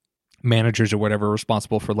managers or whatever are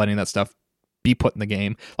responsible for letting that stuff be put in the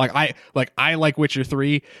game. I like Witcher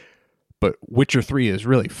 3, but Witcher 3 is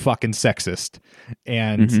really fucking sexist.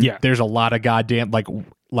 And there's a lot of goddamn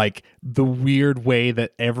like the weird way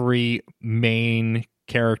that every main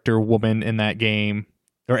character woman in that game,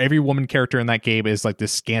 or every woman character in that game, is like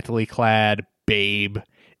this scantily clad babe,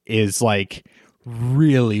 is like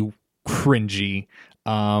really cringy.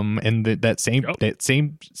 And that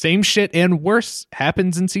same shit and worse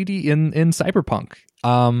happens in Cyberpunk.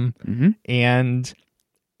 And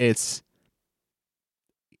it's,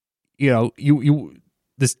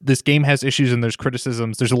 this game has issues and there's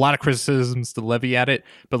criticisms. There's a lot of criticisms to levy at it,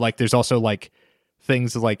 but like there's also like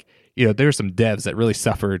things like, there's some devs that really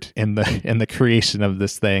suffered in the creation of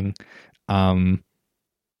this thing.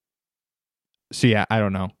 So yeah, I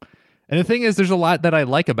don't know. And the thing is, there's a lot that I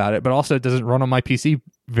like about it, but also it doesn't run on my PC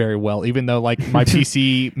very well, even though like my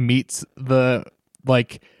PC meets the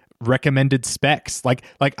like recommended specs. Like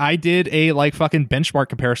I did a like fucking benchmark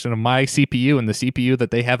comparison of my CPU and the CPU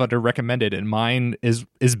that they have under recommended, and mine is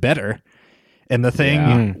better. And the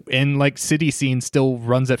thing in like City Scene still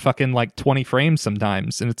runs at fucking like 20 frames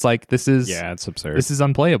sometimes, and it's like it's absurd. This is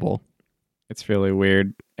unplayable. It's really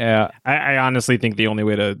weird. Yeah, I honestly think the only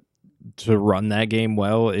way to run that game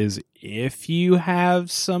well is if you have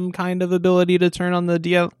some kind of ability to turn on the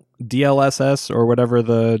DLSS or whatever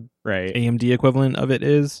the AMD equivalent of it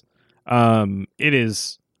is. It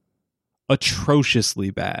is atrociously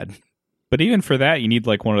bad. But even for that, you need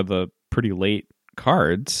like one of the pretty late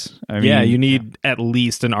cards. You need at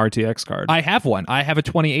least an RTX card. I have one. I have a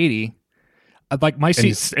 2080. Like my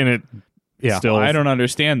Still, I don't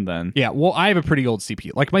understand then. Yeah, well, I have a pretty old CPU.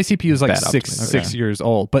 Like my CPU is like six years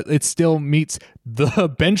old, but it still meets the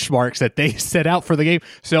benchmarks that they set out for the game.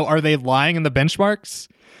 So are they lying in the benchmarks?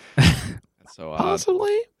 So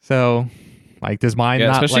possibly. So, like, does mine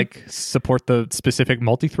not like support the specific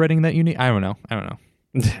multi-threading that you need? I don't know.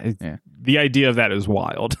 Yeah. The idea of that is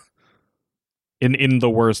wild. In the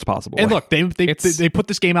worst possible way. And look, they put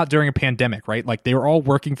this game out during a pandemic, right? Like they were all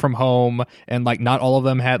working from home, and like not all of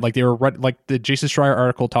them had like like the Jason Schreier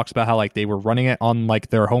article talks about how like they were running it on like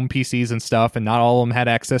their home PCs and stuff, and not all of them had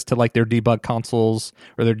access to like their debug consoles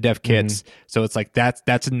or their dev kits. So it's like that's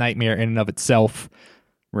a nightmare in and of itself.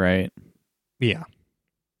 Right. Yeah.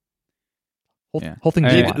 Whole thing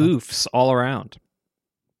big oofs all around.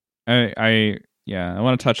 I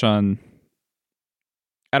want to touch on,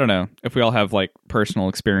 I don't know if we all have like personal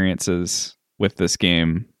experiences with this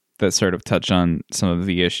game that sort of touch on some of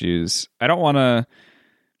the issues. I don't want to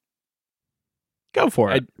go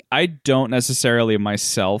for it. I don't necessarily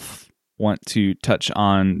myself want to touch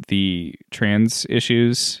on the trans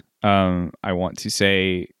issues. I want to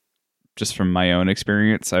say, just from my own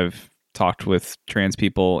experience, I've talked with trans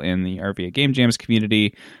people in the RVA Game Jams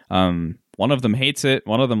community. One of them hates it.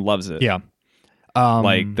 One of them loves it. Yeah.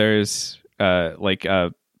 Like there's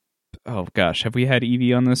oh gosh, have we had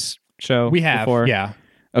Evie on this show? We have before? Yeah.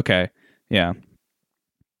 Okay. Yeah.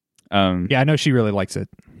 Yeah, I know she really likes it.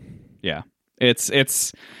 Yeah. It's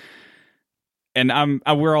and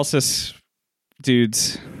we're all cis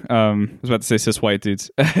dudes. I was about to say cis white dudes.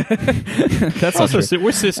 That's also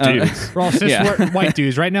we're cis dudes. We're all cis white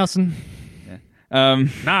dudes, right, Nelson? Yeah.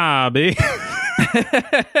 Nah, B.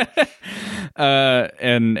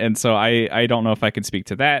 And so I don't know if I can speak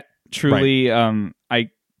to that truly. Right.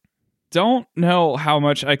 don't know how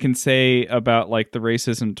much I can say about like the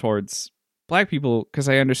racism towards black people, because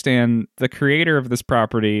I understand the creator of this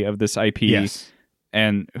property, of this IP, Yes.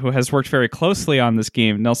 and who has worked very closely on this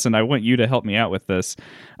game, Nelson, I want you to help me out with this,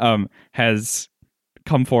 has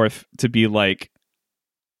come forth to be like,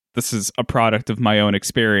 this is a product of my own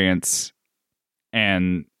experience,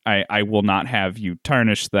 and I will not have you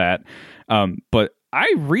tarnish that. But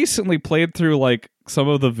I recently played through like some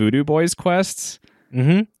of the Voodoo Boys quests,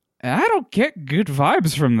 Mm-hmm. and I don't get good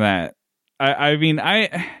vibes from that. I mean,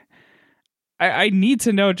 I need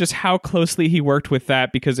to know just how closely he worked with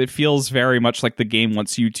that, because it feels very much like the game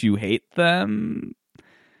wants you to hate them.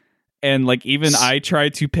 And like, even I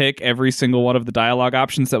tried to pick every single one of the dialogue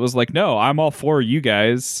options that was like, no, I'm all for you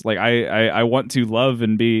guys. Like, I want to love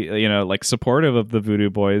and be, you know, like supportive of the Voodoo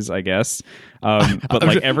Boys, I guess. But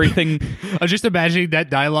like everything, I was just imagining that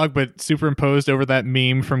dialogue, but superimposed over that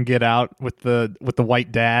meme from Get Out with the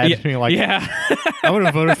white dad. Yeah, Being like, yeah. I would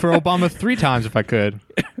have voted for Obama 3 times if I could.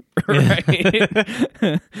 Right.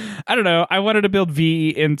 I don't know. I wanted to build V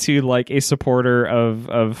into like a supporter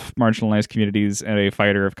of marginalized communities and a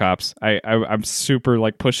fighter of cops. I'm super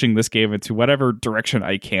like pushing this game into whatever direction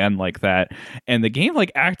I can like that. And the game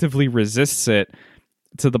like actively resists it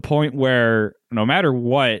to the point where no matter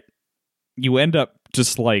what, you end up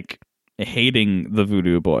just like hating the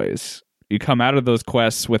Voodoo Boys. You come out of those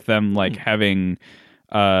quests with them like having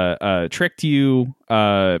tricked you,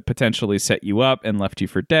 potentially set you up and left you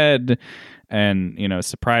for dead, and you know,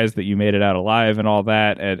 surprised that you made it out alive and all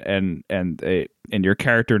that, and your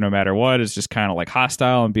character, no matter what, is just kind of like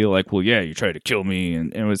hostile and be like, well, yeah, you tried to kill me,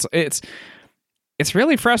 and it's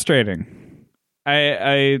really frustrating.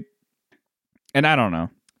 I don't know.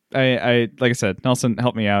 I like I said, Nelson,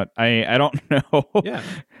 help me out. I don't know. Yeah.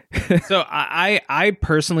 So I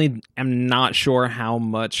personally am not sure how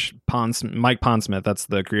much Mike Pondsmith, that's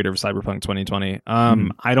the creator of Cyberpunk 2020.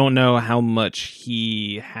 I don't know how much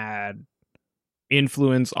he had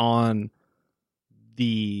influence on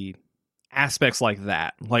the aspects like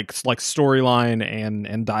that, like storyline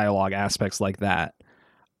and dialogue aspects like that.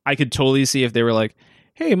 I could totally see if they were like,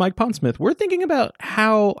 hey, Mike Pondsmith, we're thinking about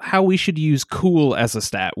how we should use cool as a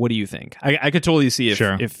stat. What do you think? I could totally see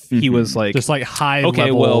if he was like, Just like high okay,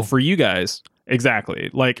 level. well, for you guys,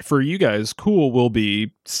 exactly. Like for you guys, cool will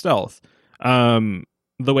be stealth. The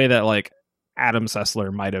way that like Adam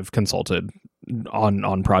Sessler might have consulted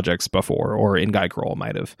on projects before, or in Guy Kroll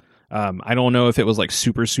might have. I don't know if it was like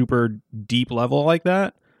super deep level like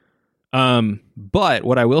that. But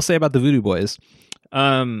what I will say about the Voodoo Boys,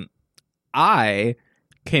 I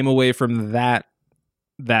came away from that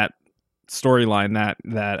storyline,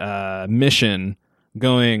 that mission,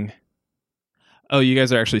 going, oh, you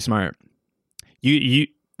guys are actually smart. The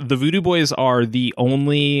Voodoo Boys are the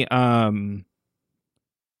only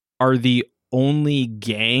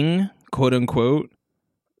gang, quote unquote,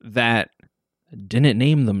 that didn't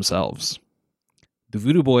name themselves. The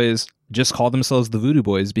Voodoo Boys just call themselves the Voodoo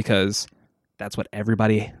Boys because that's what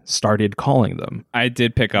everybody started calling them. I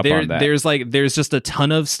did pick up on that. There's just a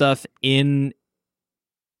ton of stuff in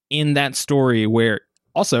that story where,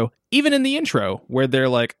 also, even in the intro, where they're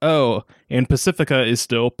like, oh, and Pacifica is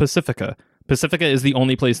still Pacifica. Pacifica is the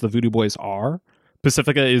only place the Voodoo Boys are.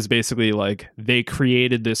 Pacifica is basically like, they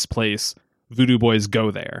created this place, Voodoo Boys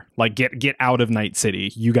go there. Like, get out of Night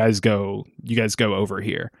City. You guys go over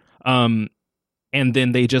here. And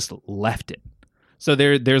then they just left it. So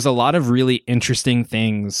there's a lot of really interesting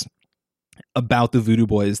things about the Voodoo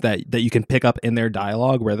Boys that you can pick up in their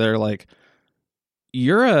dialogue, where they're like,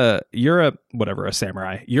 you're a whatever, a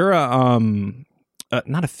samurai. You're a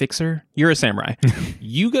not a fixer. You're a samurai.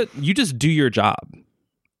 You just do your job.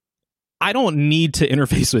 I don't need to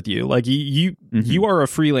interface with you. Like you are a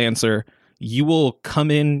freelancer. You will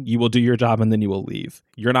come in, you will do your job, and then you will leave.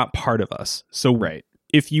 You're not part of us. So right.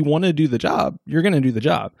 If you want to do the job, you're going to do the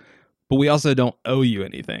job. But we also don't owe you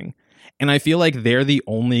anything. And I feel like they're the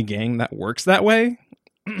only gang that works that way,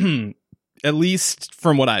 at least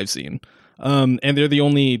from what I've seen. And they're the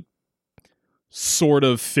only sort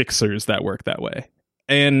of fixers that work that way.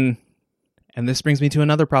 And this brings me to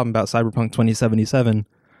another problem about Cyberpunk 2077.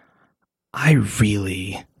 I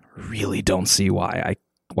really, really don't see why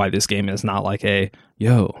this game is not like a,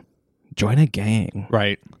 yo, join a gang,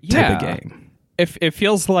 Right. type of game. If it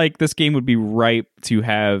feels like this game would be ripe to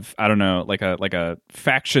have, I don't know, like a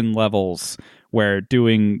faction levels where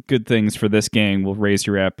doing good things for this gang will raise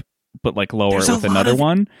your rep, but like lower it with another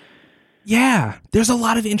one. Yeah, there's a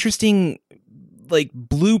lot of interesting like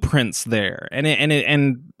blueprints there,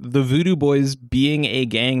 and the Voodoo Boys being a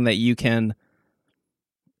gang that you can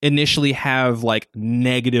initially have like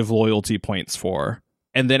negative loyalty points for,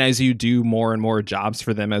 And then as you do more and more jobs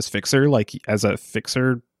for them as fixer, like as a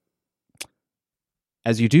fixer,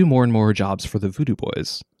 as you do more and more jobs for the Voodoo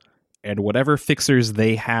Boys, and whatever fixers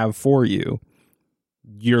they have for you,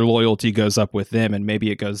 your loyalty goes up with them, and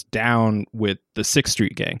maybe it goes down with the 6th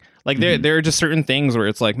Street Gang. Like there are just certain things where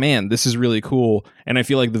it's like, man, this is really cool. And I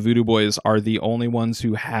feel like the Voodoo Boys are the only ones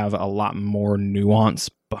who have a lot more nuance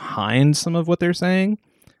behind some of what they're saying.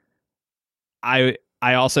 I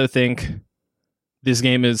also think this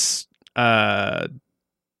game is in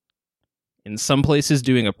some places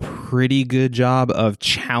doing a pretty good job of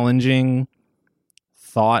challenging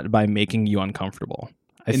thought by making you uncomfortable.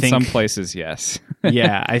 I think some places, yes.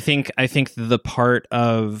 yeah, I think the part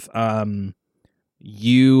of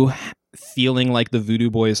you feeling like the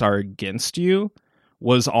Voodoo Boys are against you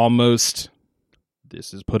was almost,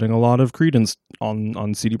 this is putting a lot of credence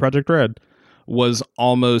on CD Projekt Red, was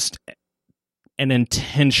almost an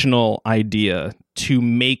intentional idea to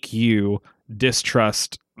make you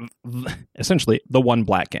distrust essentially the one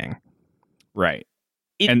black gang. Right.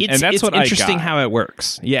 And that's it's what interesting I got. how it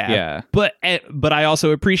works. Yeah. Yeah. But I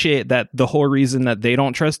also appreciate that the whole reason that they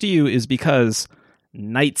don't trust you is because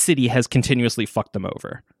Night City has continuously fucked them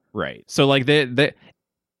over. Right. So like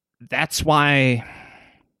that's why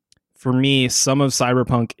for me some of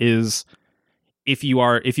Cyberpunk is, if you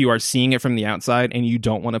are seeing it from the outside and you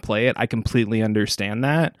don't want to play it, I completely understand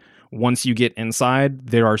that. Once you get inside,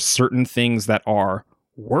 there are certain things that are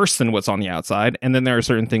worse than what's on the outside, and then there are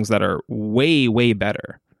certain things that are way, way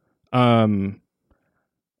better.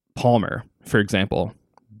 Palmer, for example,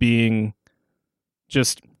 being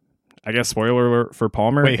just, I guess, spoiler alert for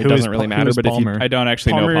Palmer. Wait, it doesn't really matter, but Palmer? I don't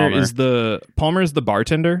actually know Palmer is the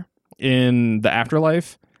bartender in the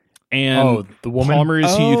Afterlife, and the woman. Palmer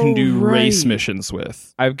is who you can do right. race missions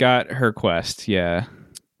with. I've got her quest, yeah.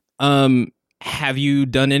 Have you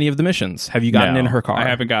done any of the missions? Have you gotten No, in her car? I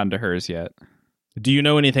haven't gotten to hers yet. Do you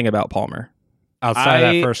know anything about Palmer? Outside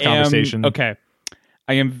of that first conversation. Okay.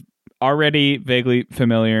 I am already vaguely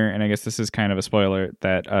familiar, and I guess this is kind of a spoiler,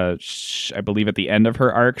 that I believe at the end of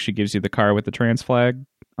her arc, she gives you the car with the trans flag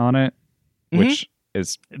on it, which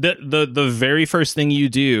is... The very first thing you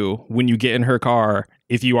do when you get in her car,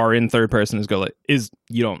 if you are in third person, the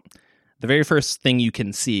very first thing you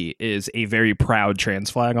can see is a very proud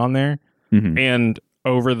trans flag on there. Mhm. And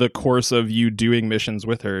over the course of you doing missions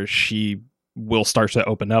with her, she will start to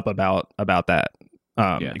open up about that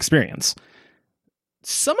experience.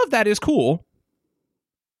 Some of that is cool,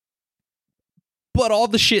 but all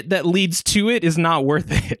the shit that leads to it is not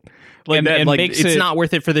worth it. It's not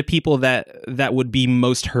worth it for the people that would be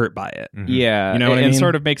most hurt by it. Mhm. Yeah, You know what I and mean?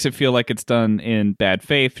 sort of makes it feel like it's done in bad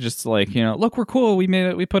faith. Just like, look, we're cool. We made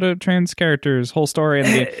it. We put a trans character's whole story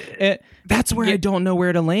in That's where I don't know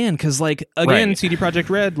where to land, because like again, Right. CD Projekt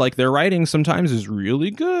Red, like their writing sometimes is really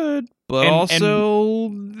good, but And- also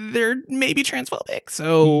they're maybe transphobic.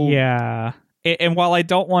 So Yeah. And while I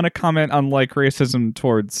don't want to comment on like racism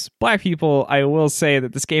towards black people, I will say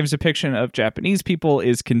that this game's depiction of Japanese people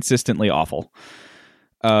is consistently awful.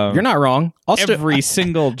 you're not wrong. Also, Every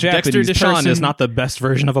single Dexter Japanese Deshawn person is not the best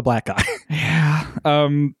version of a black guy. Yeah.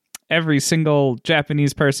 Every single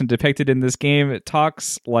Japanese person depicted in this game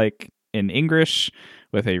talks like in English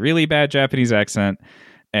with a really bad Japanese accent,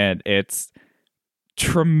 and it's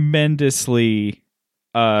tremendously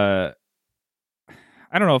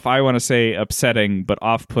I don't know if I want to say upsetting, but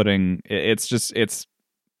off-putting. It's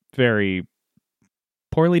very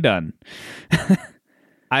poorly done.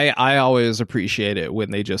 I always appreciate it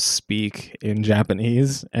when they just speak in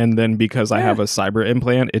Japanese, and then because I have a cyber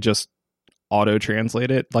implant, it just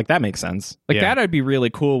auto-translate it. Like, that makes sense. Like Yeah. that I'd be really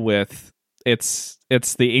cool with. It's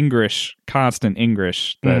the English, constant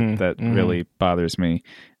English that really bothers me.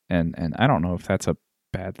 And I don't know if that's a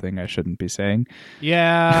bad thing I shouldn't be saying.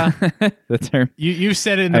 Yeah. The term. You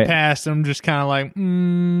said it in the past. I'm just kind of like,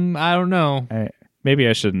 I don't know. Maybe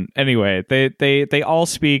I shouldn't. Anyway, they all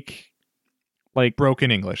speak like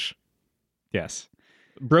Broken English. yes,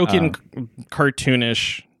 Broken,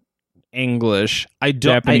 cartoonish English.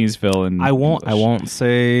 Japanese villain. I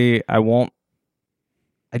English.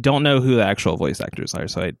 I don't know who the actual voice actors are,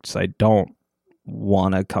 so I don't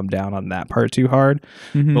want to come down on that part too hard.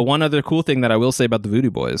 Mhm. But one other cool thing that I will say about the Voodoo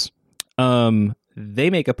Boys, they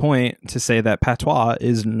make a point to say that patois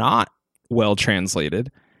is not well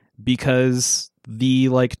translated because the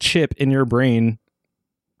like chip in your brain,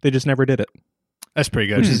 they just never did it. That's pretty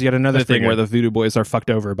good. Which is yet another That's pretty thing where good. the Voodoo Boys are fucked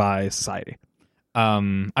over by society.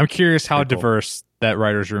 I'm curious how Pretty cool. diverse that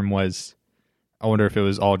writer's room was. I wonder if it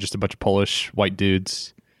was all just a bunch of Polish white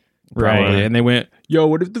dudes. Right. Probably. And they went, yo,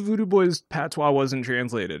 what if the Voodoo Boys patois wasn't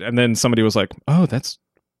translated? And then somebody was like, oh, that's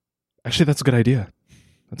a good idea.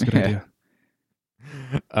 That's a good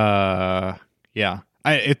idea. Yeah.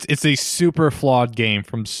 It's a super flawed game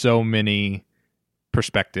from so many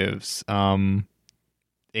perspectives. And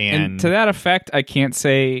to that effect, I can't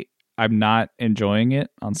say I'm not enjoying it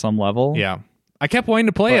on some level. yeah. I kept wanting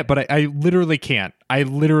to play it, but I literally can't. I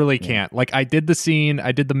literally can't. Like, I did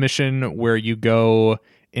the mission where you go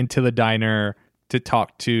into the diner to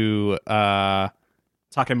talk to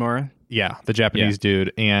Takemura? yeah, the Japanese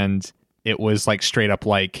dude, and it was like straight up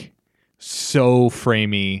like so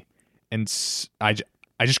framey, and I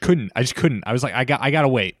just couldn't. I was like, I gotta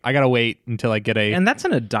wait until I get a And that's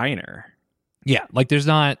in a diner. yeah. Like, there's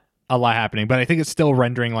not a lot happening, but I think it's still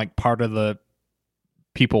rendering like part of the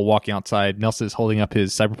people walking outside. Nelson's holding up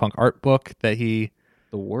his cyberpunk art book that he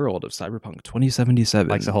The world of Cyberpunk 2077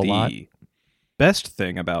 likes a whole lot. The best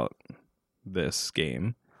thing about this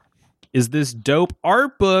game is this dope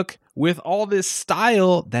art book with all this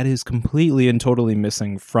style that is completely and totally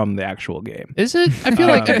missing from the actual game. Is it? I feel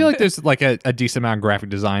like there's like a decent amount of graphic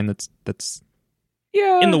design that's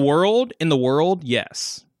Yeah. In the world,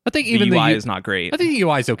 yes. I think The even UI the is not great. I think the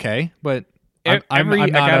UI is okay, but I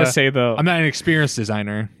gotta say though, I'm not an experienced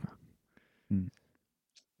designer.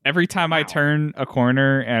 every time I turn a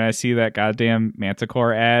corner and I see that goddamn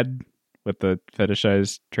Manticore ad with the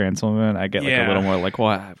fetishized trans woman, I get like a little more like,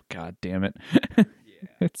 "What? God damn it!"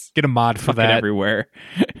 It's Get a mod for fucking that. everywhere.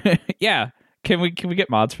 Yeah, can we get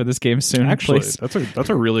mods for this game soon? Actually, please? that's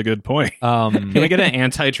a really good point. Can we get an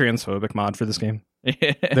anti-transphobic mod for this game?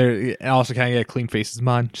 There also, can I get a clean faces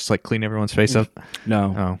mod? Just like clean everyone's face up.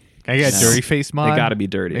 No. Oh, can I get a dirty face mod? They got to be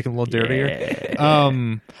dirty. Make them a little dirtier.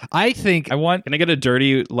 I think Can I get a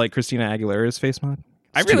dirty like Christina Aguilera's face mod?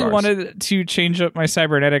 I It's really 2 hours. wanted to change up my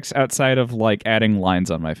cybernetics outside of like adding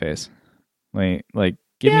lines on my face. Like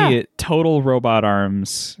give me total robot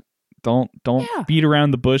arms. Don't beat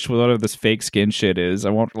around the bush with whatever this fake skin shit is. I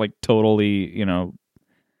want like totally,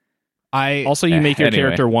 Also, you make your Anyway.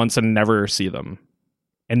 character once and never see them,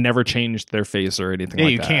 and never change their face or anything yeah,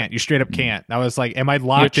 like you that. can't. You straight up can't. I was like, am I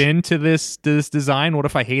locked into this design? What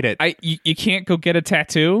if I hate it? you can't go get a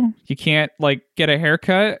tattoo. You can't like get a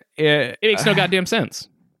haircut. It makes no goddamn sense.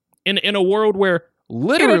 In a world where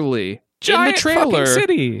literally in the Giant trailer, fucking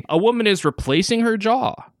city. a woman is replacing her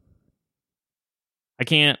jaw. I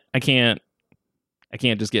can't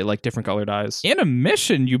just get like different colored eyes. In a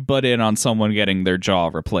mission, you butt in on someone getting their jaw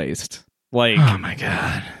replaced. Like, Oh my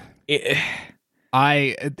god.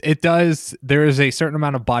 It does. There is a certain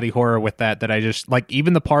amount of body horror with that I just like.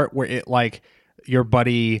 Even the part where it like your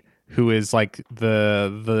buddy who is like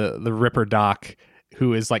the Ripper Doc,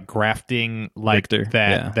 who is like grafting like Victor,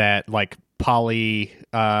 that like poly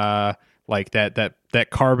like that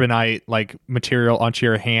carbonite like material onto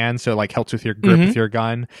your hand, so it like helps with your grip with your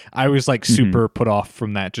gun. I was like super put off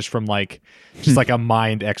from that, just from like like a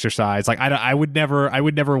mind exercise. Like I would never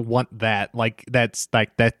want that. Like that's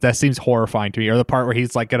like that seems horrifying to me. Or the part where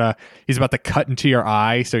he's about to cut into your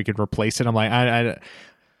eye so he can replace it. I'm like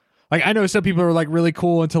I know some people are like really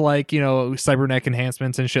cool into like, cybernetic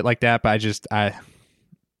enhancements and shit like that, but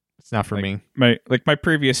it's not for me. my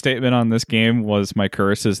previous statement on this game was my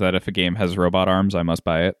curse is that if a game has robot arms, I must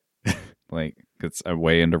buy it. Like, it's I'm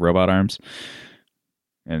way into robot arms.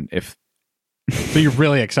 And if So you're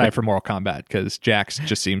really excited for Mortal Kombat because Jax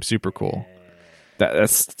just seems super cool.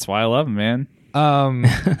 that's why I love him, man.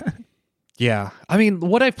 Yeah. I mean,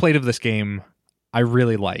 what I've played of this game, I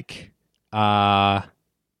really like.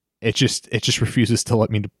 It just refuses to let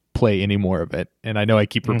me play any more of it, and I know I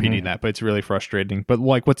keep repeating that, but it's really frustrating. But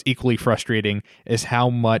like, what's equally frustrating is how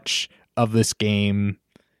much of the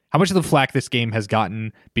flack this game has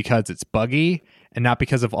gotten because it's buggy and not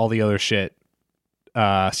because of all the other shit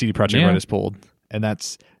CD Projekt Red has pulled, and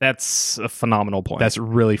that's a phenomenal point. that's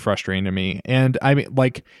really frustrating to me. And I mean,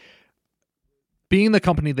 like, being the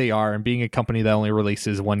company they are and being a company that only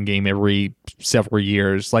releases one game every several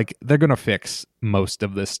years, like, they're going to fix most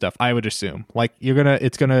of this stuff, I would assume. Like,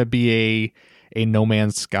 it's going to be a No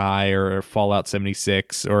Man's Sky or a Fallout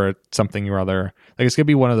 76 or something or other. Like, it's going to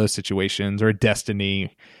be one of those situations, or a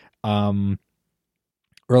Destiny. Or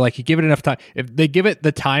like, you give it enough time. If they give it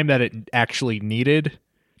the time that it actually needed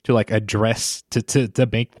to like address to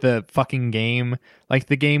make the fucking game, like,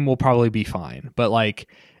 the game will probably be fine. But like,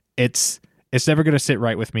 it's never going to sit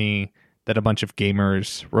right with me that a bunch of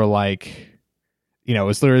gamers were like,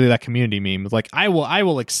 it's literally that community meme. It's like, I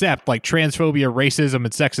will accept like transphobia, racism,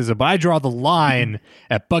 and sexism, but I draw the line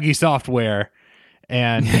at buggy software.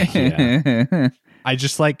 And I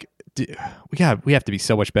just like, we have to be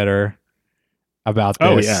so much better about this.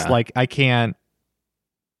 Oh, yeah. Like, I can't.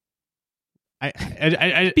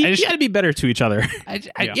 I just you got to be better to each other.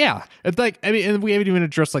 yeah. It's like, I mean, and we haven't even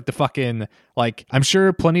addressed like the fucking, like, I'm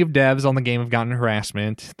sure plenty of devs on the game have gotten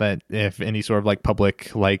harassment, that if any sort of like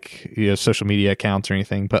public, like, you know, social media accounts or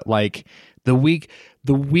anything, but like the week,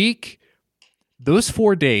 those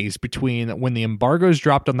 4 days between when the embargoes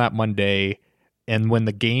dropped on that Monday and when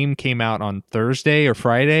the game came out on Thursday or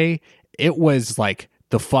Friday, it was like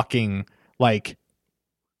the fucking, like,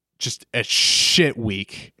 just a shit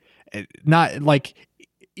week. Not like,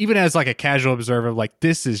 even as like a casual observer, like,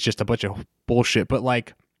 this is just a bunch of bullshit. But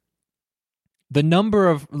like the number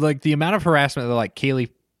of, like, the amount of harassment that like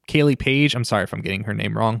Kaylee Page, I'm sorry if I'm getting her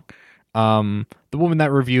name wrong, the woman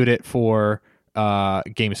that reviewed it for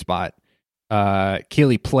GameSpot,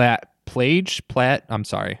 Kaylee Platt. I'm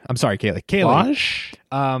sorry,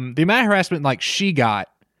 Kaylee. The amount of harassment like she got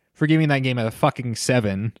for giving that game a fucking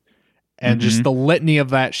 7, and just the litany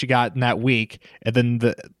of that she got in that week, and then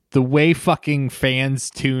the way fucking fans'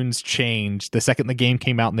 tunes changed the second the game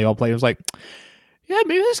came out and they all played. It was like, yeah,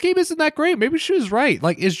 maybe this game isn't that great. Maybe she was right.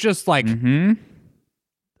 Like, it's just like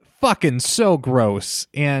fucking so gross,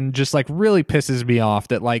 and just like really pisses me off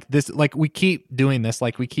that like this, like, we keep doing this.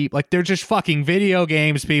 Like, we keep, like, they're just fucking video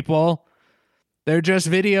games, people. They're just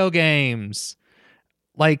video games.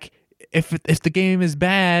 Like, if the game is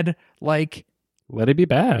bad, like, let it be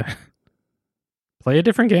bad. Play a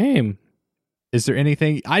different game. Is there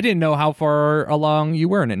anything? I didn't know how far along you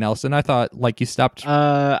were in it, Nelson. I thought like you stopped.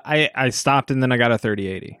 I stopped and then I got a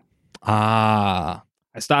 3080. I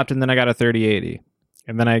stopped and then I got a 3080,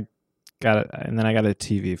 and then I got a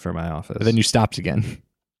TV for my office. But then you stopped again,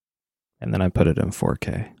 and then I put it in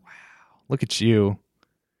 4K. Wow, look at you!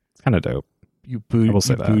 It's kind of dope. You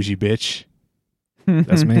bougie bitch.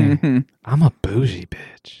 That's me. I'm a bougie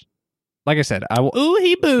bitch. Like I said, ooh,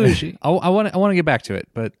 he bougie. I want to get back to it,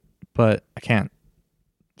 but I can't.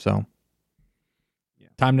 So,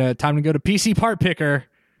 time to go to PC Part Picker.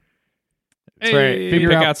 That's right. Pick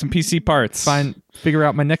out some PC parts. Figure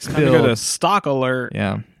out my next Time build. to go to Stock Alert.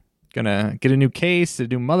 Yeah, gonna get a new case, a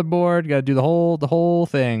new motherboard. Got to do the whole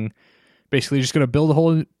thing. Basically, just gonna build a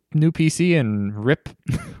whole new PC and rip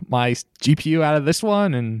my GPU out of this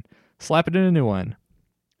one and slap it in a new one.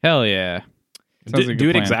 Hell yeah! Do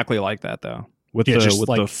it exactly like that though. With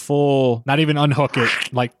the full, not even unhook it.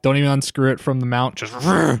 Like, don't even unscrew it from the mount. Just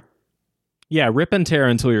rip and tear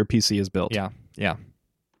until your PC is built. Yeah.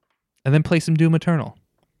 And then play some Doom Eternal.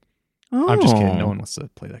 Oh. I'm just kidding. No one wants to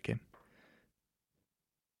play that game.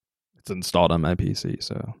 It's installed on my PC,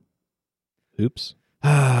 so oops.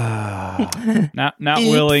 Not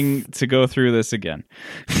willing to go through this again.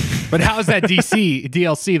 But how's that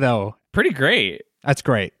DLC though? Pretty great. That's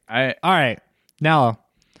great. All right. Now,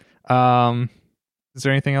 is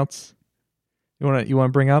there anything else you want to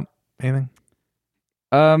bring up? Anything?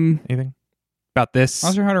 Anything about this?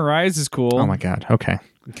 Monster Hunter Rise is cool. Oh my god. Okay.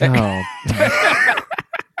 Oh.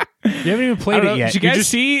 You haven't even played it yet. Did you guys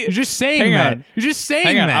see? You're just saying that. You're just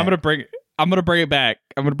saying that. I'm gonna bring it back.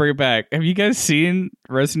 Have you guys seen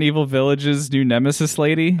Resident Evil Village's new nemesis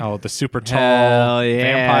lady? Oh, the super tall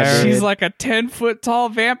vampire. She's like a 10-foot tall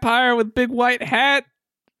vampire with big white hat.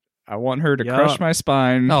 I want her to crush my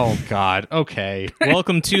spine. Oh God. Okay.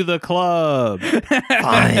 Welcome to the club.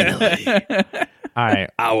 Finally. All right.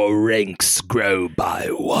 Our ranks grow by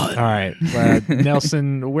one. All right.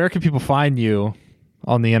 Nelson, where can people find you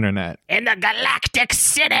on the internet? In the Galactic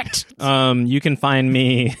Senate. You can find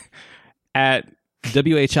me at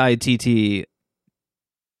WHITT.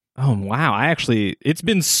 Oh wow! It's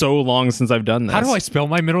been so long since I've done this. How do I spell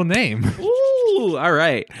my middle name? Ooh, all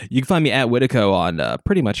right. You can find me at Whitico on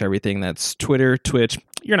pretty much everything. That's Twitter, Twitch.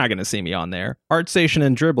 You're not going to see me on there. ArtStation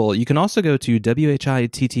and Dribble. You can also go to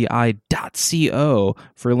WHITTI.co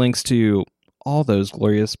for links to all those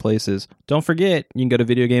glorious places. Don't forget, you can go to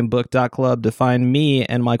videogamebook.club to find me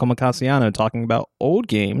and Michael Macassiano talking about old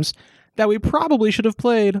games that we probably should have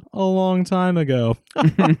played a long time ago.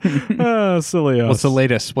 Silly us. What's the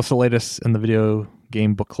latest? What's the latest in the video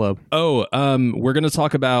game book club? Oh, we're going to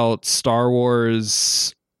talk about Star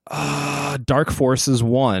Wars Dark Forces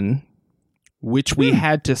 1, which we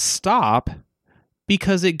had to stop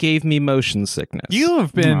because it gave me motion sickness. You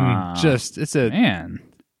have been it's a man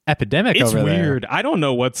epidemic it's over there. Weird. I don't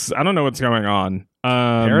know what's going on.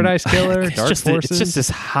 Paradise Killer, Dark Forces. It's just this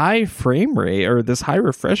high frame rate or this high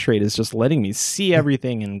refresh rate is just letting me see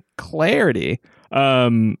everything in clarity.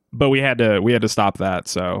 But we had to stop that,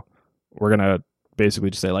 so we're gonna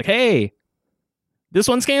basically just say like, hey, this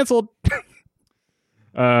one's canceled.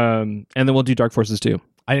 And then we'll do Dark Forces 2.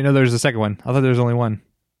 I didn't know there was a second one. I thought there was only one.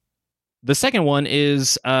 The second one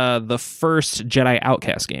is the first Jedi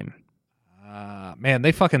Outcast game. Man,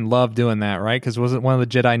 they fucking love doing that, right? Because wasn't one of the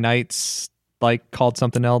Jedi Knights like called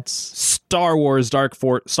something else? Star Wars Dark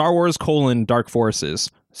Forces. Star Wars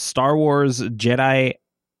Jedi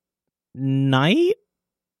Knight?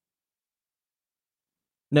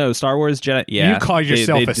 No, Star Wars Jedi. Yeah, You call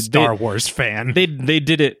yourself they- a Star Wars fan. They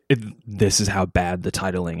did it. This is how bad the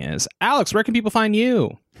titling is. Alex, where can people find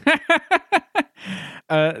you?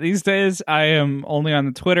 These days, I am only on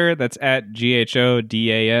the Twitter. That's at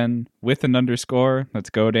GHODAN with an underscore. That's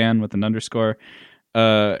Godan with an underscore.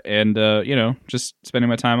 And just spending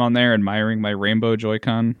my time on there, admiring my Rainbow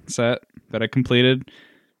Joy-Con set that I completed,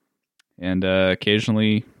 and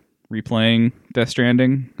occasionally replaying Death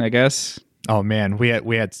Stranding, I guess. Oh man, we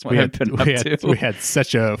had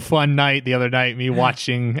such a fun night the other night. Me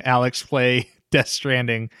watching Alex play Death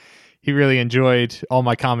Stranding. He really enjoyed all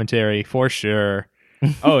my commentary for sure.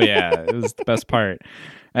 Oh yeah, it was the best part.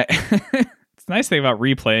 It's the nice thing about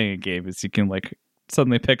replaying a game is you can like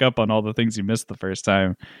suddenly pick up on all the things you missed the first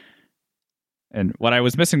time. And what I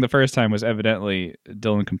was missing the first time was evidently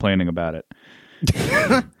Dylan complaining about it.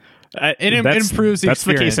 It improves the That's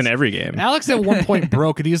the experience. case in every game. Alex at one point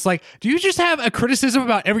broke it. He's like, "Do you just have a criticism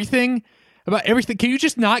about everything? About everything? Can you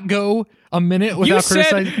just not go a minute without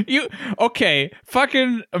criticizing?"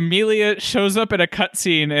 Fucking Amelia shows up in a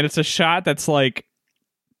cutscene and it's a shot that's like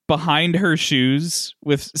behind her shoes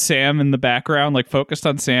with Sam in the background, like focused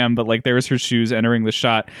on Sam, but like there's her shoes entering the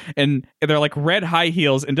shot, and they're like red high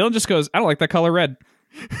heels, and Dylan just goes, "I don't like that color red."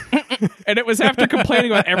 And it was after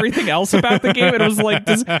complaining about everything else about the game. It was like,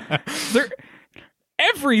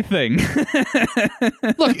 everything.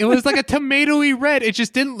 Look, it was like a tomatoey red. It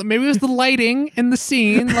just didn't. Maybe it was the lighting in the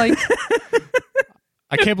scene. Like,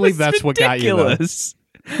 I can't believe that's what got you. Though. Ridiculous.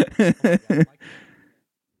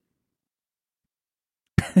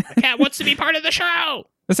 The cat wants to be part of the show.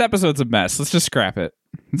 This episode's a mess. Let's just scrap it.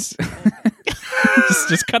 just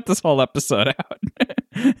cut this whole episode out.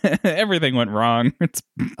 Everything went wrong. It's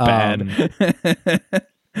bad.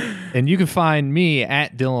 And you can find me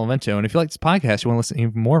at Dylan Levento. And if you like this podcast, you want to listen to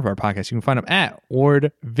even more of our podcasts, you can find them at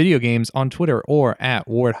Ward Video Games on Twitter or at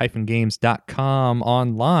ward-games.com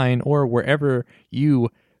online or wherever you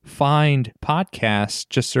find podcasts.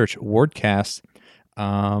 Just search Wardcast.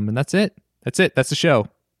 And that's it. That's it. That's the show.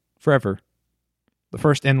 Forever. The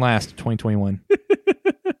first and last of 2021.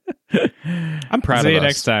 I'm proud See of you us.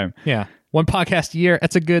 next time. Yeah. One podcast a year.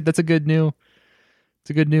 That's a good new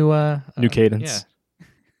cadence.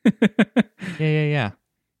 Yeah.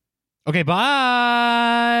 Okay,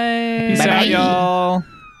 bye. Peace out, y'all.